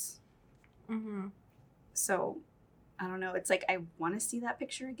evidence. Mm-hmm. So I don't know. It's like I want to see that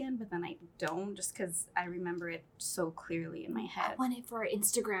picture again, but then I don't, just because I remember it so clearly in my head. I want it for our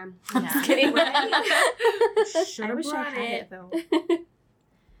Instagram. Yeah. Just kidding, right? I wish I had it though.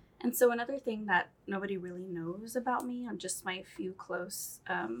 And so another thing that nobody really knows about me, on just my few close,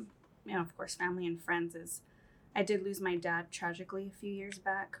 of course, family and friends, is I did lose my dad tragically a few years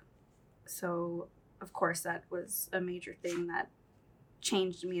back. So, of course, that was a major thing that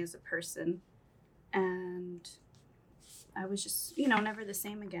changed me as a person. And I was just, never the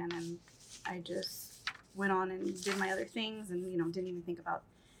same again. And I just went on and did my other things and, didn't even think about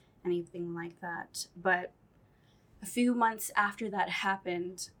anything like that. But a few months after that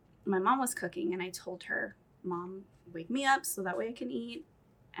happened, my mom was cooking, and I told her, Mom, wake me up so that way I can eat.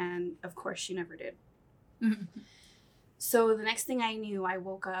 And of course, she never did. So the next thing I knew, I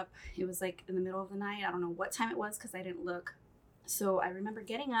woke up. It was like in the middle of the night. I don't know what time it was because I didn't look. So I remember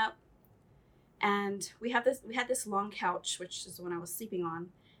getting up, and we had this long couch, which is the one I was sleeping on.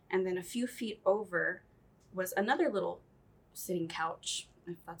 And then a few feet over was another little sitting couch,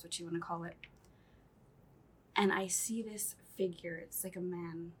 if that's what you want to call it. And I see this figure. It's like a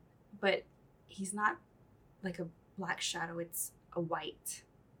man, but he's not like a black shadow. It's a white,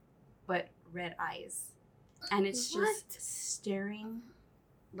 but red eyes. And it's just staring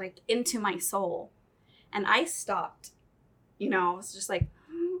like into my soul. And I stopped, I was just like,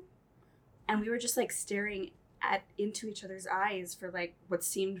 and we were just like staring into each other's eyes for like what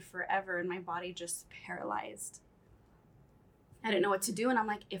seemed forever. And my body just paralyzed. I didn't know what to do. And I'm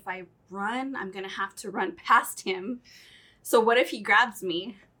like, if I run, I'm going to have to run past him. So what if he grabs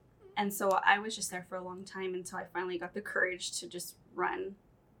me? And so I was just there for a long time until I finally got the courage to just run.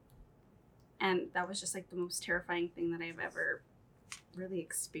 And that was just like the most terrifying thing that I've ever really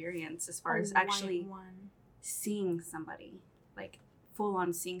experienced, as far as actually seeing somebody, like full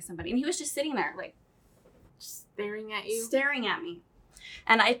on seeing somebody. And he was just sitting there, like staring at you, staring at me.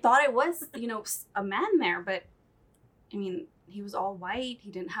 And I thought it was, a man there, but I mean, he was all white.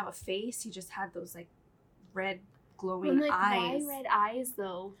 He didn't have a face. He just had those like red glowing eyes. Why red eyes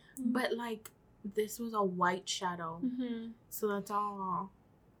though? But like this was a white shadow, Mm-hmm. so that's all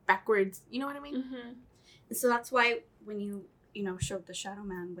backwards. You know what I mean? Mm-hmm. So that's why when you showed the shadow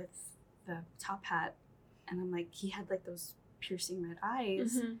man with the top hat, and I'm like, he had like those piercing red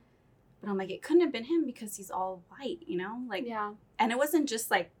eyes, Mm-hmm. but I'm like, it couldn't have been him because he's all white, like, Yeah. and it wasn't just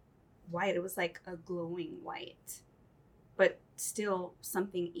like white, it was like a glowing white, but still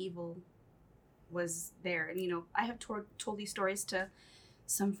something evil was there. And I have told these stories to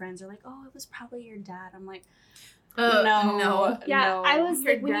some friends. Are like, oh, it was probably your dad. I'm like, no. Yeah, no. I was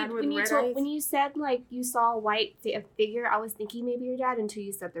Your like, dad with red eyes? when you said like you saw a white figure, I was thinking maybe your dad until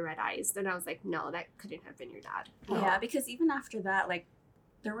you said the red eyes. Then I was like, no, that couldn't have been your dad. Yeah, because even after that, like,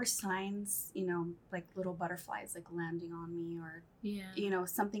 there were signs, like little butterflies like landing on me, or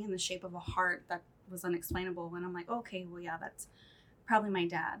something in the shape of a heart that was unexplainable. And I'm like, okay, well, yeah, that's probably my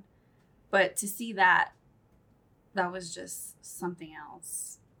dad. But to see that was just something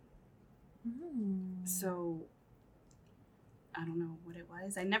else. So I don't know what it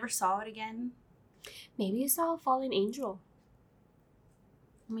was. I never saw it again. Maybe you saw a fallen angel.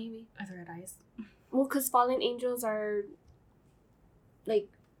 Maybe. With red eyes. Well, because fallen angels are like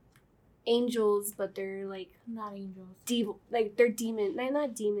angels, but they're like Not angels. they're demon. They're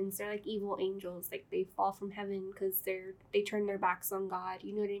not demons. They're like evil angels. Like they fall from heaven because they turn their backs on God.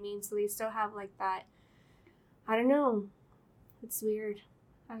 You know what I mean? So they still have like that. I don't know. It's weird.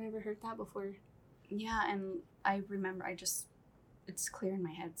 I've never heard that before. Yeah, and I remember it's clear in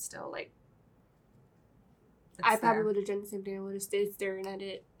my head still, like, I probably would have done the same thing. I would have stayed staring at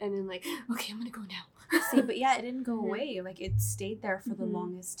it and then like, okay, I'm gonna go now. See, but yeah, it didn't go Mhm. away. Like, it stayed there for the Mhm.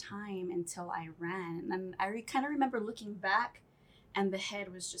 longest time until I ran. And then I kind of remember looking back, and the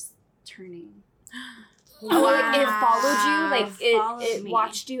head was just turning. Oh, like it followed you, Wow. like Followed it me.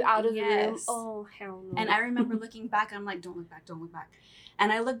 watched you out of the room. Yes. Oh hell no! And I remember looking back, I'm like, don't look back, don't look back.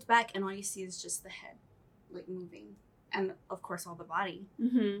 And I looked back, and all you see is just the head, like, moving. And, of course, all the body.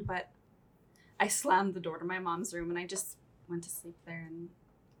 Mm-hmm. But I slammed the door to my mom's room, and I just went to sleep there. And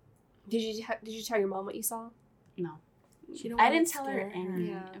Did you tell your mom what you saw? no. She don't I want didn't to tell her scare her. any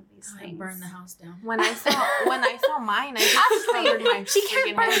Yeah. of these I things. burn the house down. When I saw mine, I just covered my she can't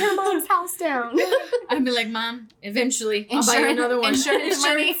freaking burn head. her mom's house down. I'd be like, Mom, eventually I'll buy you another one. Insurance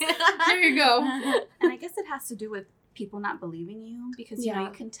money. There you go. And I guess it has to do with people not believing you, because you know Yeah.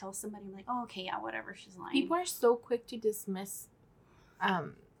 you can tell somebody like, oh, okay, yeah, whatever, she's lying. People are so quick to dismiss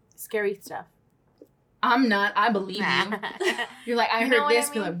scary stuff. I'm not. I believe you. You're like, I You know heard what this.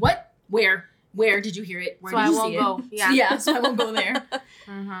 I Be mean? like, what? Where did you hear it? Where So did I you won't see go. it? Yeah. So I won't go there.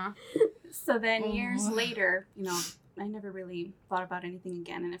 Mm-hmm. So then years Oh. later, you know, I never really thought about anything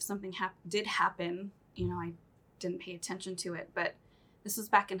again. And if something did happen, you know, I didn't pay attention to it. But this was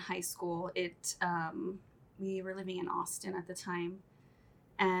back in high school. We were living in Austin at the time,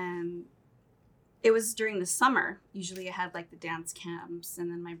 and it was during the summer. Usually I had like the dance camps,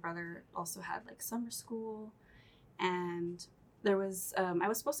 and then my brother also had like summer school. And there was, I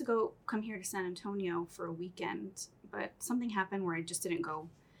was supposed to come here to San Antonio for a weekend, but something happened where I just didn't go.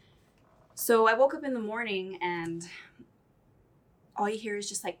 So I woke up in the morning, and all you hear is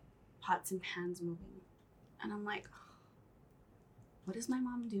just like pots and pans moving. And I'm like, what is my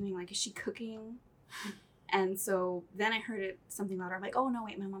mom doing? Like, is she cooking? And so then I heard something louder. I'm like, oh no,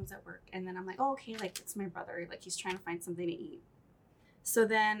 wait, my mom's at work. And then I'm like, oh, okay, like it's my brother. Like, he's trying to find something to eat. So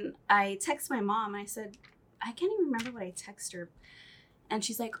then I text my mom, and I said, I can't even remember what I texted her. And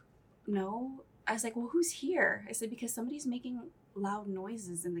she's like, no. I was like, well, who's here? I said, because somebody's making loud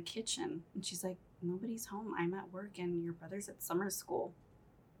noises in the kitchen. And she's like, nobody's home. I'm at work, and your brother's at summer school.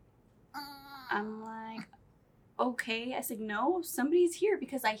 I'm like, okay. I said, no, somebody's here,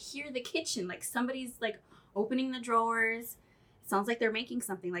 because I hear the kitchen. Like, somebody's like opening the drawers. It sounds like they're making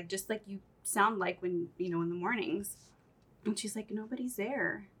something, like just like you sound like when, you know, in the mornings. And she's like, nobody's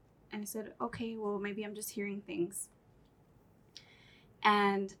there. And I said, okay, well, maybe I'm just hearing things.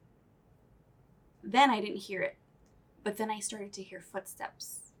 And then I didn't hear it. But then I started to hear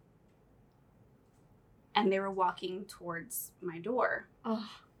footsteps. And they were walking towards my door. Oh.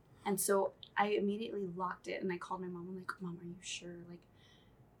 And so I immediately locked it, and I called my mom. I'm like, Mom, are you sure? Like,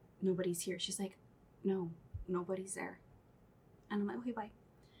 nobody's here. She's like, no, nobody's there. And I'm like, okay, bye.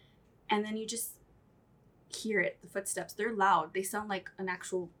 And then you just hear it, the footsteps. They're loud. They sound like an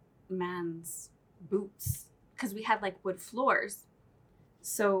actual man's boots, because we had like wood floors.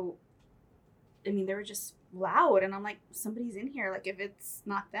 So, I mean, they were just loud, and I'm like, somebody's in here. Like, if it's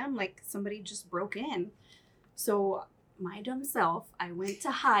not them, like somebody just broke in. So my dumb self, I went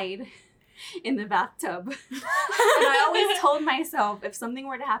to hide in the bathtub. And I always told myself, if something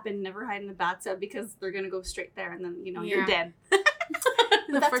were to happen, never hide in the bathtub, because they're gonna go straight there, and then, you know, you're dead. But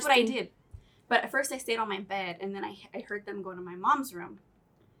that's what I did. But at first I stayed on my bed, and then I heard them go to my mom's room,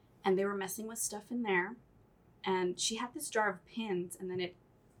 and they were messing with stuff in there. And she had this jar of pins, and then it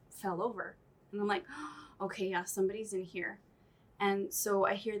fell over. And I'm like, oh, okay, yeah, somebody's in here. And so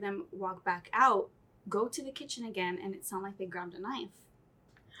I hear them walk back out, go to the kitchen again, and it sounded like they grabbed a knife.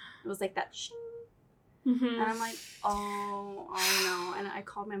 It was like that shing. Mm-hmm. And I'm like, oh no. And I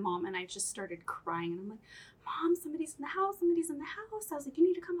called my mom, and I just started crying. And I'm like, Mom, somebody's in the house. Somebody's in the house. I was like, you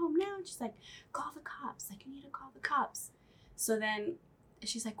need to come home now. And she's like, call the cops. Like, you need to call the cops. So then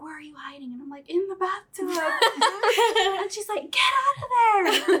she's like, where are you hiding? And I'm like, in the bathtub. And she's like, get out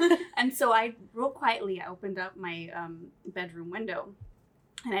of there. And so I, real quietly, I opened up my bedroom window,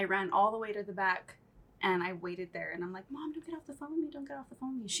 and I ran all the way to the back, and I waited there. And I'm like, Mom, don't get off the phone with me. Don't get off the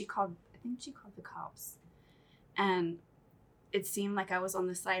phone with me. I think she called the cops. And it seemed like I was on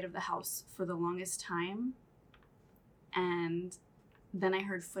the side of the house for the longest time. And then I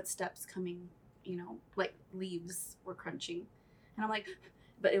heard footsteps coming, you know, like leaves were crunching. And I'm like,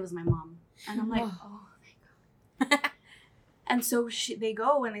 but it was my mom. And I'm like, oh, thank God. And so they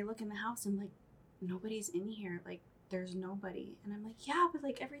go and they look in the house, and like, nobody's in here. Like, there's nobody. And I'm like, yeah, but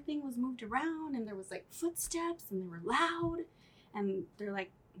like everything was moved around and there was like footsteps and they were loud. And they're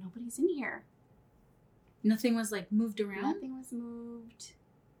like, nobody's in here. Nothing was like moved around? Nothing was moved.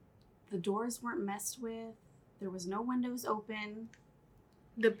 The doors weren't messed with. There was no windows open.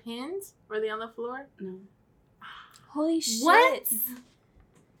 The pins? Were they on the floor? No. Holy shit. What?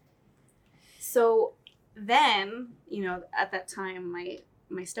 So then, you know, at that time, my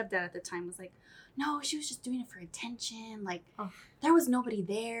stepdad at the time was like, no, she was just doing it for attention. Like, there was nobody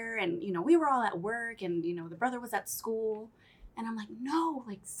there. And, you know, we were all at work and, you know, the brother was at school. And I'm like, no,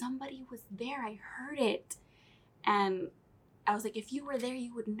 like somebody was there. I heard it. And I was like, if you were there,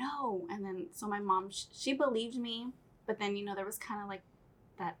 you would know. And then, so my mom, she believed me. But then, you know, there was kind of like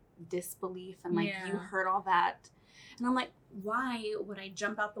that disbelief and like, you heard all that. And I'm like, why would I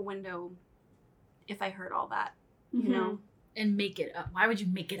jump out the window if I heard all that? You know? And make it up. Why would you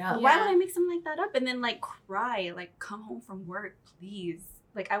make it up? Why would I make something like that up and then like cry, like come home from work, please?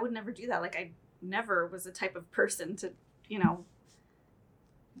 Like I would never do that. Like I never was the type of person to, you know,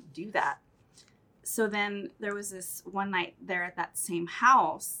 do that. So then there was this one night there at that same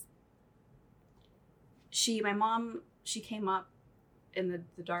house. My mom, she came up in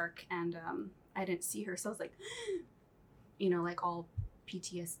the dark and I didn't see her. So I was like, you know, like all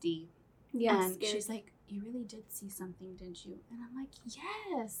PTSD. Yeah. And she's like, you really did see something, didn't you? And I'm like,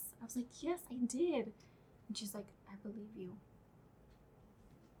 yes. I was like, yes, I did. And she's like, I believe you.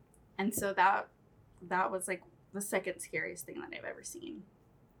 And so that was like the second scariest thing that I've ever seen.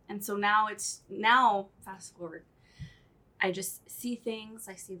 And so now fast forward, I just see things.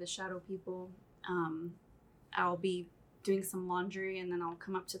 I see the shadow people. I'll be doing some laundry and then I'll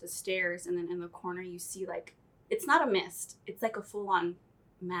come up to the stairs and then in the corner you see like, it's not a mist. It's like a full-on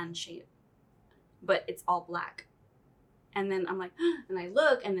man shape. But it's all black. And then I'm like, and I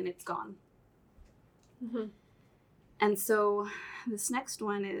look, and then it's gone. Mm-hmm. And so this next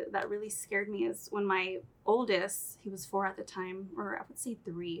one that really scared me is when my oldest, he was 4 at the time, or I would say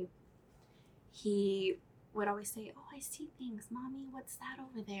 3, he would always say, oh, I see things. Mommy, what's that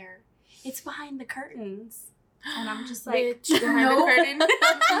over there? It's behind the curtains. And I'm just like, Bitch, behind the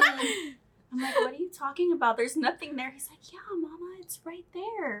curtain. I'm like, what are you talking about? There's nothing there. He's like, yeah, Mama, it's right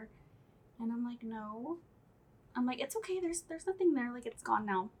there. And I'm like, no. I'm like, it's okay. There's nothing there. Like, it's gone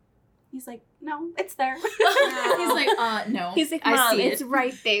now. He's like, no, it's there. He's like, no. He's like, I Mom, see it's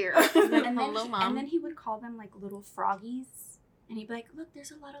right there. And then he would call them like little froggies. And he'd be like, look,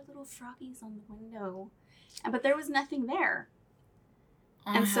 there's a lot of little froggies on the window. But there was nothing there.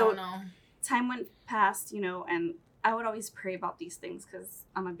 And so time went past, you know, and I would always pray about these things because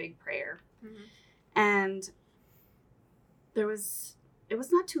I'm a big prayer. Mm-hmm. And it was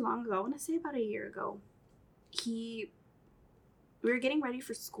not too long ago. I want to say about a year ago. We were getting ready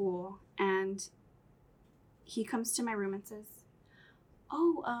for school, and he comes to my room and says,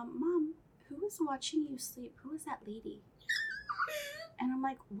 "Oh, Mom, who was watching you sleep? Who was that lady?" And I'm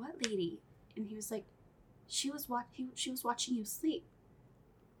like, "What lady?" And he was like, "She was watching you sleep."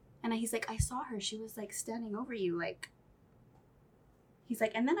 And he's like, "I saw her. She was like standing over you, like." He's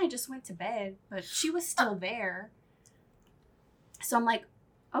like, and then I just went to bed, but she was still there. So I'm like,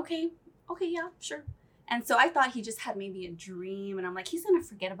 okay, yeah, sure. And so I thought he just had maybe a dream. And I'm like, he's going to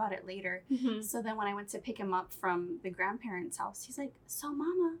forget about it later. Mm-hmm. So then when I went to pick him up from the grandparents' house, he's like, so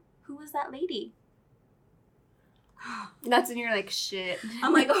Mama, who was that lady? That's when you're like, shit.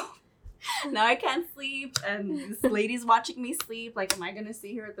 I'm like, oh, now I can't sleep. And this lady's watching me sleep. Like, am I going to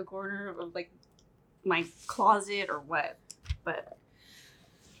see her at the corner of like my closet or what? But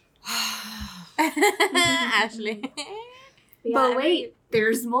Ashley. But wait,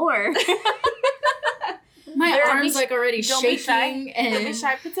 there's more. My arm's like already shaking. And don't be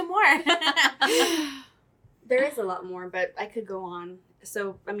shy, put some more. There is a lot more, but I could go on.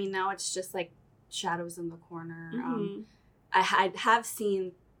 So, I mean, now it's just like shadows in the corner. Mm-hmm. I have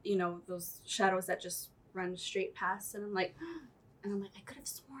seen, you know, those shadows that just run straight past, and I'm like, I could have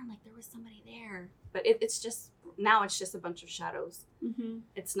sworn like there was somebody there. But it's just, now it's just a bunch of shadows. Mm-hmm.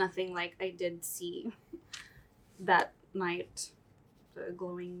 It's nothing like I did see that night, the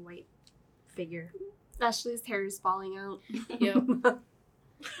glowing white figure. Ashley's hair is falling out. Yep.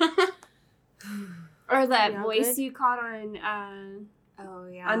 Or that voice you caught on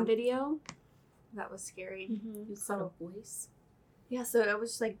on video. That was scary. Mm-hmm. You caught a voice? Yeah, so I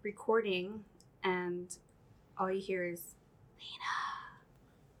was like recording and all you hear is Lena.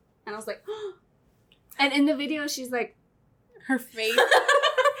 And I was like, and in the video she's like, her face.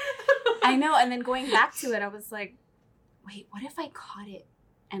 I know, and then going back to it, I was like, wait, what if I caught it?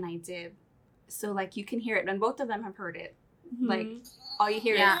 And I did. So, like, you can hear it, and both of them have heard it. Mm-hmm. Like, all you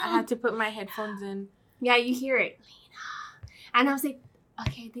hear is... Yeah, I had to put my headphones in. Yeah, you hear it. And I was like,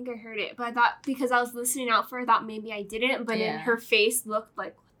 okay, I think I heard it. But I thought, because I was listening out for her, I thought maybe I didn't. But then her face looked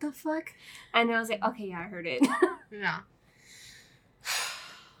like, what the fuck? And I was like, okay, yeah, I heard it. Yeah.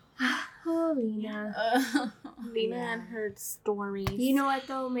 Oh, Lena. Lena and her stories. You know what,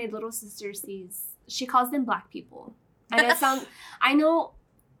 though? My little sister she calls them black people. And it sounds, I know.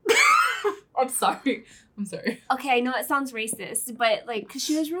 I'm sorry. Okay, I know it sounds racist, but like, because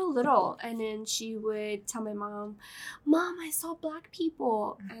she was real little, and then she would tell my mom, I saw black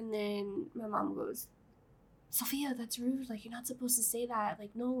people. And then my mom goes, Sophia, that's rude. Like, you're not supposed to say that.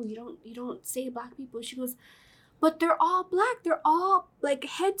 Like, no, you don't say black people. She goes, but they're all black. They're all, like,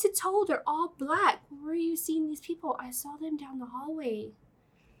 head to toe, they're all black. Where are you seeing these people? I saw them down the hallway.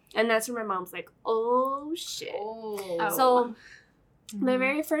 And that's where my mom's like, oh, shit. So the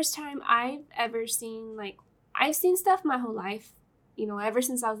very first time I've ever seen, like, I've seen stuff my whole life. You know, ever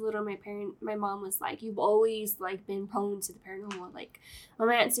since I was little, my mom was like, you've always, like, been prone to the paranormal. Like, when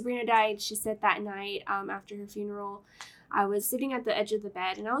my Aunt Sabrina died, she said that night after her funeral, I was sitting at the edge of the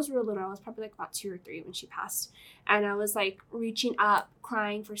bed, and I was real little. I was probably, like, about 2 or 3 when she passed. And I was, like, reaching up,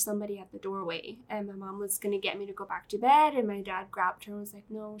 crying for somebody at the doorway. And my mom was going to get me to go back to bed, and my dad grabbed her and was like,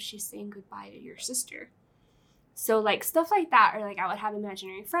 no, she's saying goodbye to your sister. So, like, stuff like that, or, like, I would have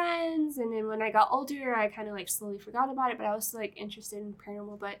imaginary friends, and then when I got older, I kind of, like, slowly forgot about it, but I was still, like, interested in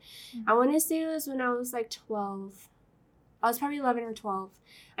paranormal. But I want to say it was when I was, like, 12. I was probably 11 or 12,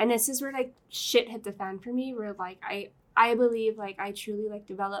 and this is where, like, shit hit the fan for me, where, like, I believe, like, I truly, like,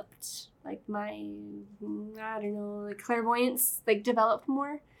 developed, like, my, I don't know, like, clairvoyance, like, developed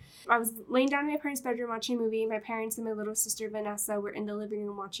more. I was laying down in my parents' bedroom watching a movie. My parents and my little sister, Vanessa, were in the living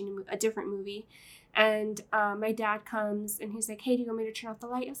room watching a different movie. And my dad comes, and he's like, hey, do you want me to turn off the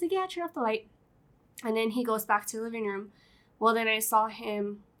light? I was like, yeah, turn off the light. And then he goes back to the living room. Well, then I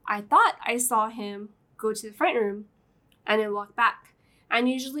thought I saw him go to the front room and then walk back. And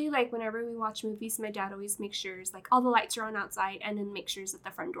usually, like, whenever we watch movies, my dad always makes sure, like, all the lights are on outside and then makes sure that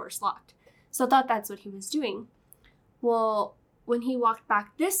the front door is locked. So I thought that's what he was doing. Well, when he walked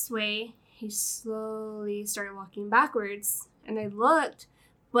back this way, he slowly started walking backwards. And I looked,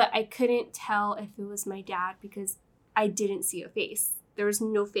 but I couldn't tell if it was my dad because I didn't see a face. There was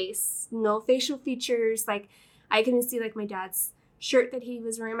no face, no facial features. Like, I couldn't see, like, my dad's shirt that he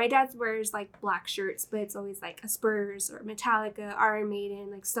was wearing. My dad wears, like, black shirts, but it's always, like, a Spurs or Metallica, Iron Maiden,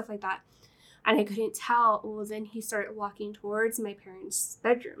 like, stuff like that. And I couldn't tell. Well, then he started walking towards my parents'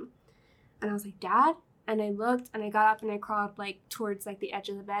 bedroom. And I was like, Dad? And I looked, and I got up, and I crawled, like, towards, like, the edge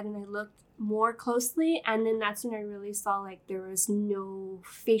of the bed, and I looked more closely, and then that's when I really saw, like, there was no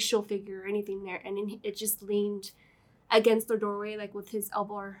facial figure or anything there, and then it just leaned against the doorway, like, with his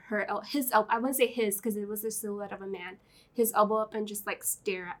elbow or his elbow, I wouldn't say his, because it was the silhouette of a man, his elbow up, and just, like,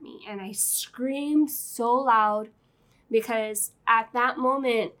 stare at me. And I screamed so loud because at that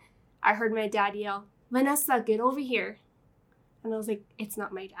moment I heard my dad yell, Vanessa, get over here. And I was like, it's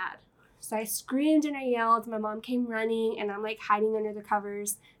not my dad. So I screamed and I yelled. My mom came running, and I'm, like, hiding under the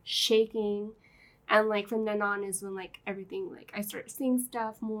covers, shaking. And, like, from then on is when, like, everything, like, I started seeing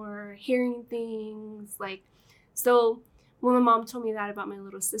stuff more, hearing things, like. So when my mom told me that about my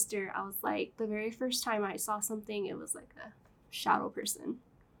little sister, I was like, the very first time I saw something, it was like a shadow person.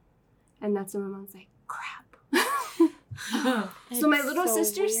 And that's when my mom's like, crap. So my little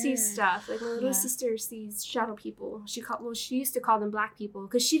sister sees stuff. Like, my little sister sees shadow people. She used to call them black people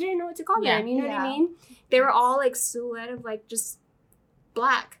because she didn't know what to call them. You know what I mean? They were all, like, silhouette of, like, just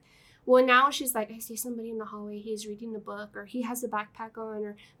black. Well, now she's like, I see somebody in the hallway. He's reading the book, or he has a backpack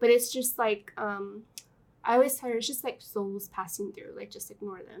on, but it's just like, I always tell her it's just like souls passing through. Like, just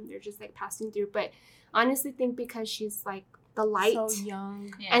ignore them. They're just, like, passing through. But honestly, think because she's, like, the light, so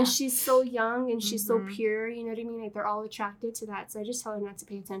young, and she's so young, and she's so pure, you know what I mean? Like, they're all attracted to that. So I just tell her not to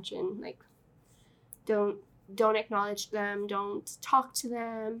pay attention. Like, don't acknowledge them. Don't talk to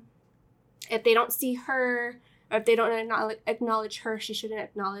them. If they don't see her, or if they don't acknowledge her, she shouldn't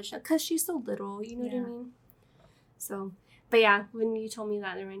acknowledge that because she's so little. You know what I mean? So, but yeah, when you told me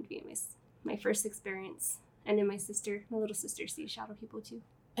that, it reminded me of my first experience. And then my little sister sees shadow people too.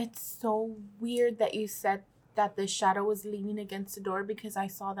 It's so weird that you said that the shadow was leaning against the door, because I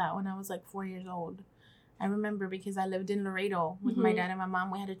saw that when I was, like, 4 years old. I remember because I lived in Laredo with my dad and my mom.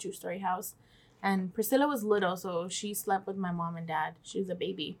 We had a 2-story house. And Priscilla was little, so she slept with my mom and dad. She was a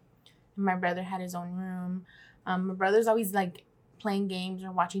baby. And my brother had his own room. My brother's always, like, playing games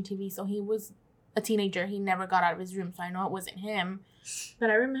or watching TV, so he was a teenager. He never got out of his room, so I know it wasn't him. But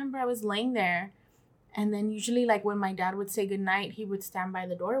I remember I was laying there, and then usually, like, when my dad would say goodnight, he would stand by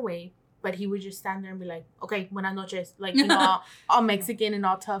the doorway, but he would just stand there and be like, okay, buenas noches. Like, you know, all Mexican and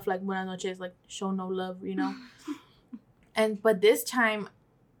all tough, like, buenas noches, like, show no love, you know? But this time,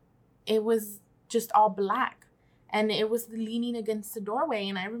 it was just all black. And it was leaning against the doorway.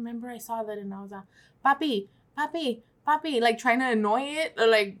 And I remember I saw that and I was like, papi, papi, papi, like trying to annoy it or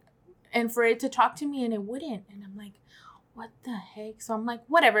like, and for it to talk to me and it wouldn't. And I'm like, what the heck? So I'm like,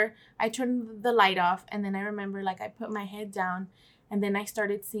 whatever. I turned the light off. And then I remember like I put my head down and then I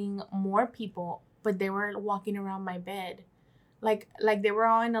started seeing more people, but they were walking around my bed. Like they were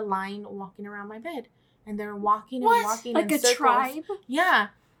all in a line walking around my bed. And they were walking and walking like in a circles. tribe? Yeah.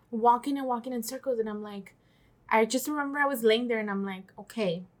 Walking and walking in circles. And I'm like, I just remember I was laying there and I'm like,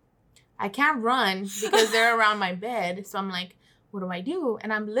 okay, I can't run because they're around my bed. So I'm like, what do I do?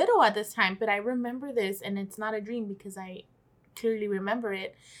 And I'm little at this time, but I remember this and it's not a dream because I clearly remember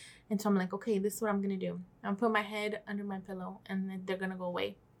it. And so I'm like, okay, this is what I'm going to do. I'm going to put my head under my pillow and then they're going to go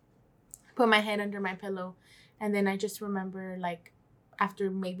away. Put my head under my pillow. And then I just remember like after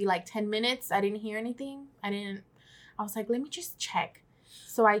maybe like 10 minutes, I didn't hear anything. I was like, let me just check.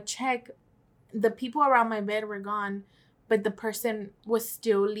 So I check. The people around my bed were gone, but the person was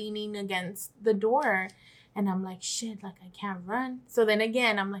still leaning against the door. And I'm like, shit, like I can't run. So then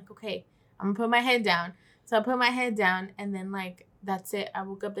again, I'm like, okay, I'm gonna put my head down. So I put my head down and then like, that's it. I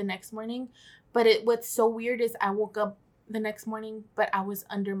woke up the next morning. But what's so weird is I woke up the next morning, but I was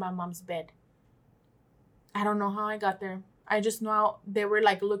under my mom's bed. I don't know how I got there. I just know they were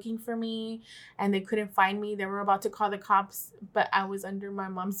like looking for me and they couldn't find me. They were about to call the cops, but I was under my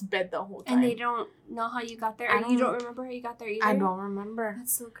mom's bed the whole time. And they don't know how you got there? You don't remember how you got there either? I don't remember.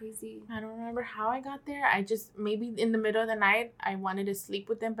 That's so crazy. I don't remember how I got there. I just, maybe in the middle of the night, I wanted to sleep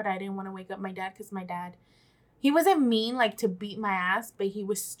with them, but I didn't want to wake up my dad because my dad, he wasn't mean like to beat my ass, but he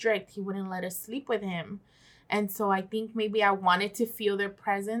was strict. He wouldn't let us sleep with him. And so I think maybe I wanted to feel their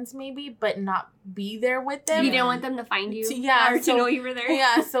presence maybe, but not be there with them. You didn't want them to find you? Yeah. Or to know you were there?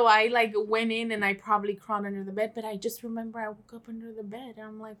 Yeah, so I like went in and I probably crawled under the bed, but I just remember I woke up under the bed and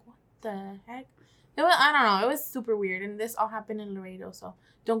I'm like, what the heck? It was, I don't know, it was super weird. And this all happened in Laredo, so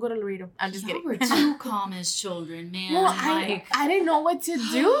don't go to Laredo. I'm just kidding. We're too calm as children, man. Well, like, I didn't know what to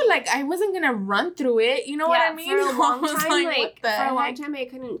do. Like, I wasn't going to run through it. You know what I mean? For a long I was time, what the for a long heck? time, I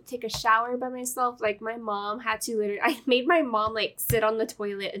couldn't take a shower by myself. Like, my mom had to literally, I made my mom, like, sit on the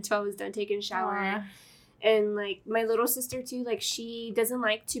toilet until I was done taking a shower. And, like, my little sister, too, like, she doesn't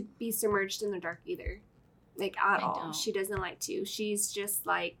like to be submerged in the dark either. Like, at all. don't. She doesn't like to. She's just,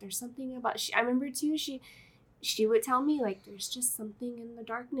 like, there's something about, I remember, too, she would tell me, like, there's just something in the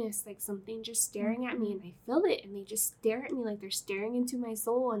darkness, like, something just staring at me, and I feel it, and they just stare at me like they're staring into my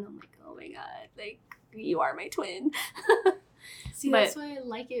soul, and I'm like, oh my god, like, you are my twin. See, But- that's why I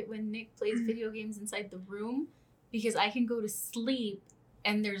like it when Nick plays video games inside the room, because I can go to sleep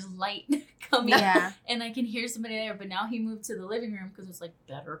and there's light coming Yeah. and I can hear somebody there. But now he moved to the living room because it's like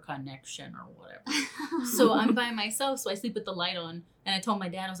better connection or whatever. So I'm by myself, so I sleep with the light on. And I told my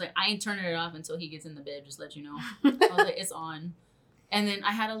dad, I was like, I ain't turning it off until he gets in the bed, just let you know. I was like, it's on. And then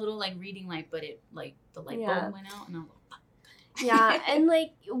I had a little like reading light, but it like the light Yeah. bulb went out and I was like, Yeah, and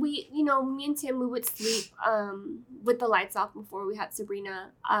like we, you know, me and Tim, we would sleep with the lights off before we had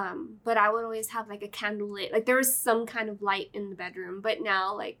Sabrina. But I would always have like a candle lit. Like there was some kind of light in the bedroom. But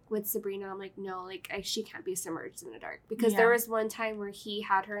now, like with Sabrina, I'm like, no, like she can't be submerged in the dark, because there was one time where he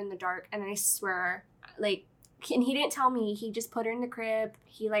had her in the dark, and I swear, like, and he didn't tell me. He just put her in the crib.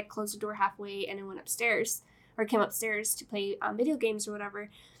 He like closed the door halfway and then went upstairs, or came upstairs to play video games or whatever.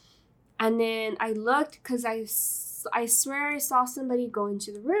 And then I looked because I swear I saw somebody go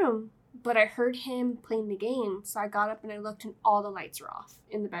into the room, but I heard him playing the game. So I got up and I looked, and all the lights were off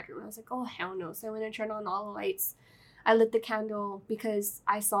in the bedroom. I was like, oh, hell no. So I went and turned on all the lights. I lit the candle because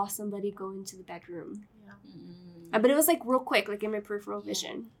I saw somebody go into the bedroom. But it was like real quick, like in my peripheral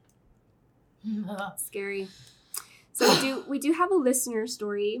vision. Scary. So we do have a listener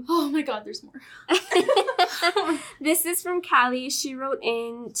story. oh my god, there's more. This is from Callie. She wrote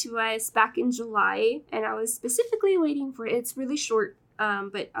in to us back in July, and I was specifically waiting for it. It's really short,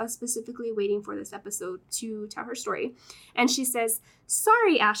 but I was specifically waiting for this episode to tell her story. And she says,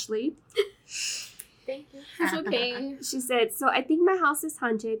 sorry, Ashley. Thank you. It's okay. She said, so I think my house is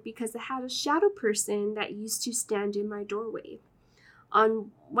haunted because it had a shadow person that used to stand in my doorway.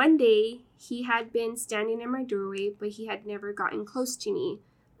 On one day, he had been standing in my doorway, but he had never gotten close to me.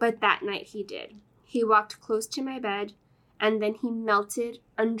 But that night he did. He walked close to my bed, and then he melted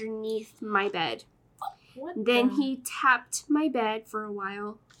underneath my bed. Then he tapped my bed for a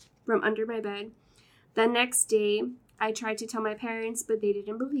while from under my bed. The next day, I tried to tell my parents, but they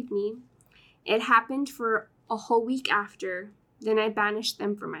didn't believe me. It happened for a whole week after. Then I banished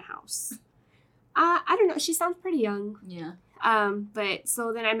them from my house. I don't know. She sounds pretty young. Yeah. But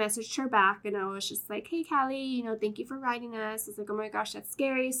so then I messaged her back and I was just like, hey, Callie, you know, thank you for writing us. I was like, oh my gosh, that's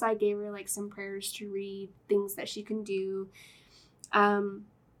scary. So I gave her like some prayers to read, things that she can do.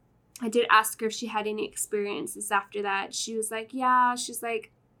 I did ask her if she had any experiences after that. She was like, yeah. She's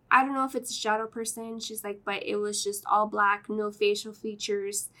like, I don't know if it's a shadow person. She's like, but it was just all black, no facial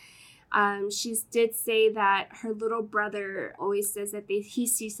features. She did say that her little brother always says that he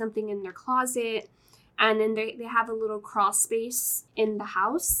sees something in their closet, and then they have a little crawl space in the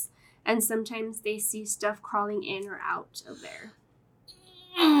house, and sometimes they see stuff crawling in or out of there.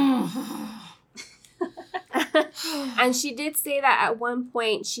 And she did say that at one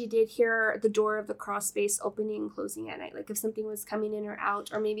point she did hear the door of the crawl space opening and closing at night, like if something was coming in or out,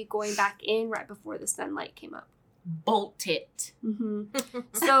 or maybe going back in right before the sunlight came up. Bolt it. Mm-hmm.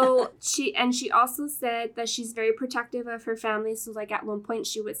 So she also said that she's very protective of her family. So like at one point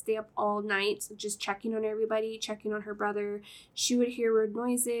she would stay up all night just checking on everybody, checking on her brother. She would hear weird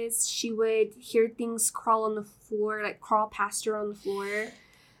noises. She would hear things crawl on the floor, like crawl past her on the floor.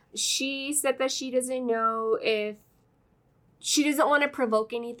 She said that she doesn't know if she doesn't want to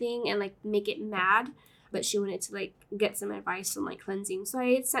provoke anything and like make it mad, but she wanted to like get some advice on like cleansing. So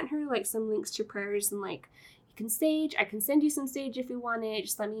I had sent her like some links to prayers and like, you can sage. I can send you some sage if you want it.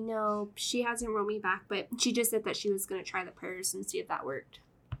 Just let me know. She hasn't wrote me back, but she just said that she was going to try the prayers and see if that worked.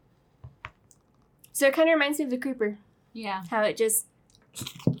 So it kind of reminds me of the creeper. Yeah. How it just...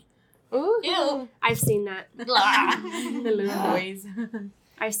 Ooh. Ew. I've seen that. The little noise.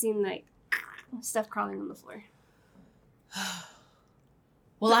 I've seen like stuff crawling on the floor.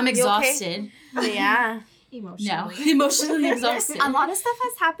 Well, I'm You okay? exhausted. Yeah. Emotionally. No, emotionally exhausted. A lot of stuff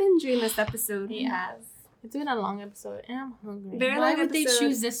has happened during this episode. Yes. It's been a long episode and I'm hungry. Very Why long would they episode.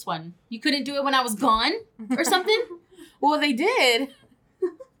 choose this one? You couldn't do it when I was gone or something? Well, they did.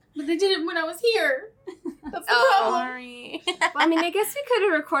 But they did it when I was here. That's the Oh. problem. Sorry. Well, I mean, I guess we could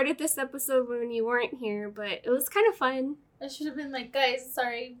have recorded this episode when you weren't here, but it was kind of fun. I should have been like, guys,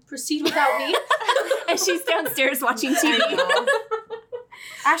 sorry, proceed without me. And she's downstairs watching TV.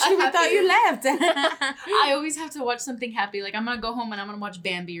 Ashley, we I'm thought you left. I always have to watch something happy. Like, I'm going to go home and I'm going to watch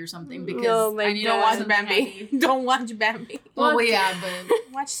Bambi or something because Oh my I need to Don't watch watch something Bambi. happy. Don't watch Bambi. Well, Well, yeah, but...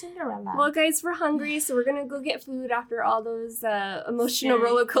 Watch Cinderella. Well, guys, we're hungry, so we're gonna go get food after all those emotional Scary.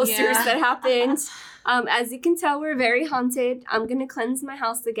 roller coasters Yeah. that happened. As you can tell, we're very haunted. I'm gonna cleanse my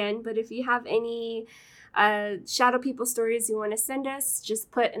house again, but if you have any shadow people stories you want to send us,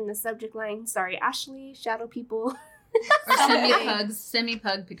 just put in the subject line, sorry, Ashley, shadow people. Or send me Something. pugs. Send me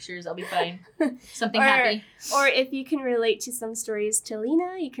pug pictures. I'll be fine. Something Or- happy. Or if you can relate to some stories to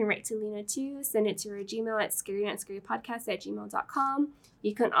Lena, you can write to Lena too. Send it to her Gmail at scarynotScaryPodcast@gmail.com.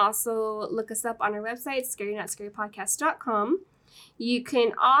 You can also look us up on our website, scarynotScaryPodcast.com. You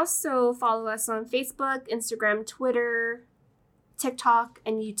can also follow us on Facebook, Instagram, Twitter, TikTok,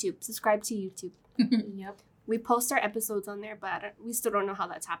 and YouTube. Subscribe to YouTube. Yep. We post our episodes on there, but we still don't know how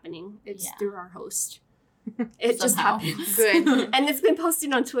that's happening. It's Yeah. through our host. It just Somehow. happens. Good. And it's been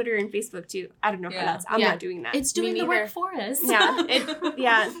posted on Twitter and Facebook too. I don't know how Yeah. that's. I'm Yeah. not doing that. It's doing Me the neither. work for us. Yeah,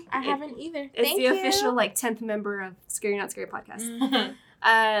 yeah. I haven't either. It's Thank the you. official 10th member of Scary Not Scary podcast. Mhm.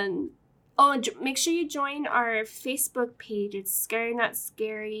 And make sure you join our Facebook page. It's Scary Not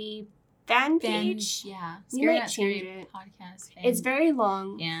Scary fan page. Yeah. We Scary might Not change Scary it. podcast. It's very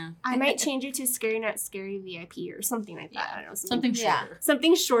long. Yeah. I might change it to Scary Not Scary VIP or something like that. Yeah. I don't know. Something Yeah. shorter.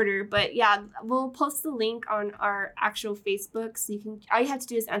 Something shorter, but yeah, we'll post the link on our actual Facebook, so you can. All you have to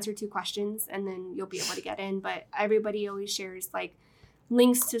do is answer 2 questions, and then you'll be able to get in. But everybody always shares like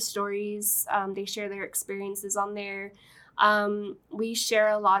links to stories. They share their experiences on there. We share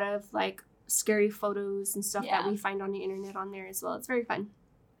a lot of like scary photos and stuff that Yeah. we find on the internet on there as well. It's very fun.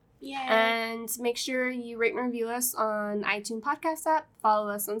 Yeah. And make sure you rate and review us on iTunes podcast app, follow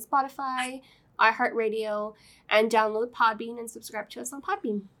us on Spotify, iHeartRadio, and download Podbean and subscribe to us on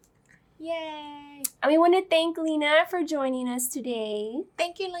Podbean. Yay. And we want to thank Lena for joining us today.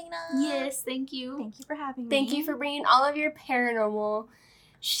 Thank you, Lena. Yes, thank you. Thank you for having me. Thank you for bringing all of your paranormal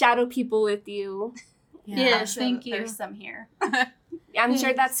shadow people with you. Yes, So thank you. There's some here. I'm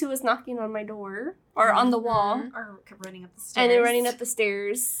sure that's who was knocking on my door or on the wall Or running up the stairs. and then running up the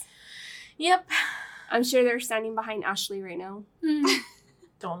stairs. Yep. I'm sure they're standing behind Ashley right now.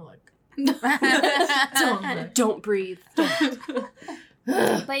 Don't look. Don't look. Don't breathe.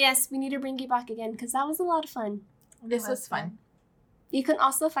 But yes, we need to bring you back again because that was a lot of fun. This was fun. You can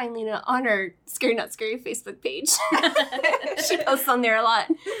also find Lena on our Scary Not Scary Facebook page. She posts on there a lot.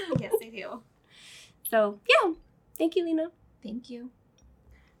 Yes, I do. So, yeah. Thank you, Lena. Thank you.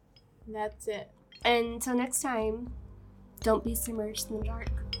 That's it. And until next time, don't be submerged in the dark.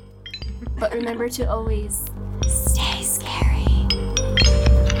 But remember to always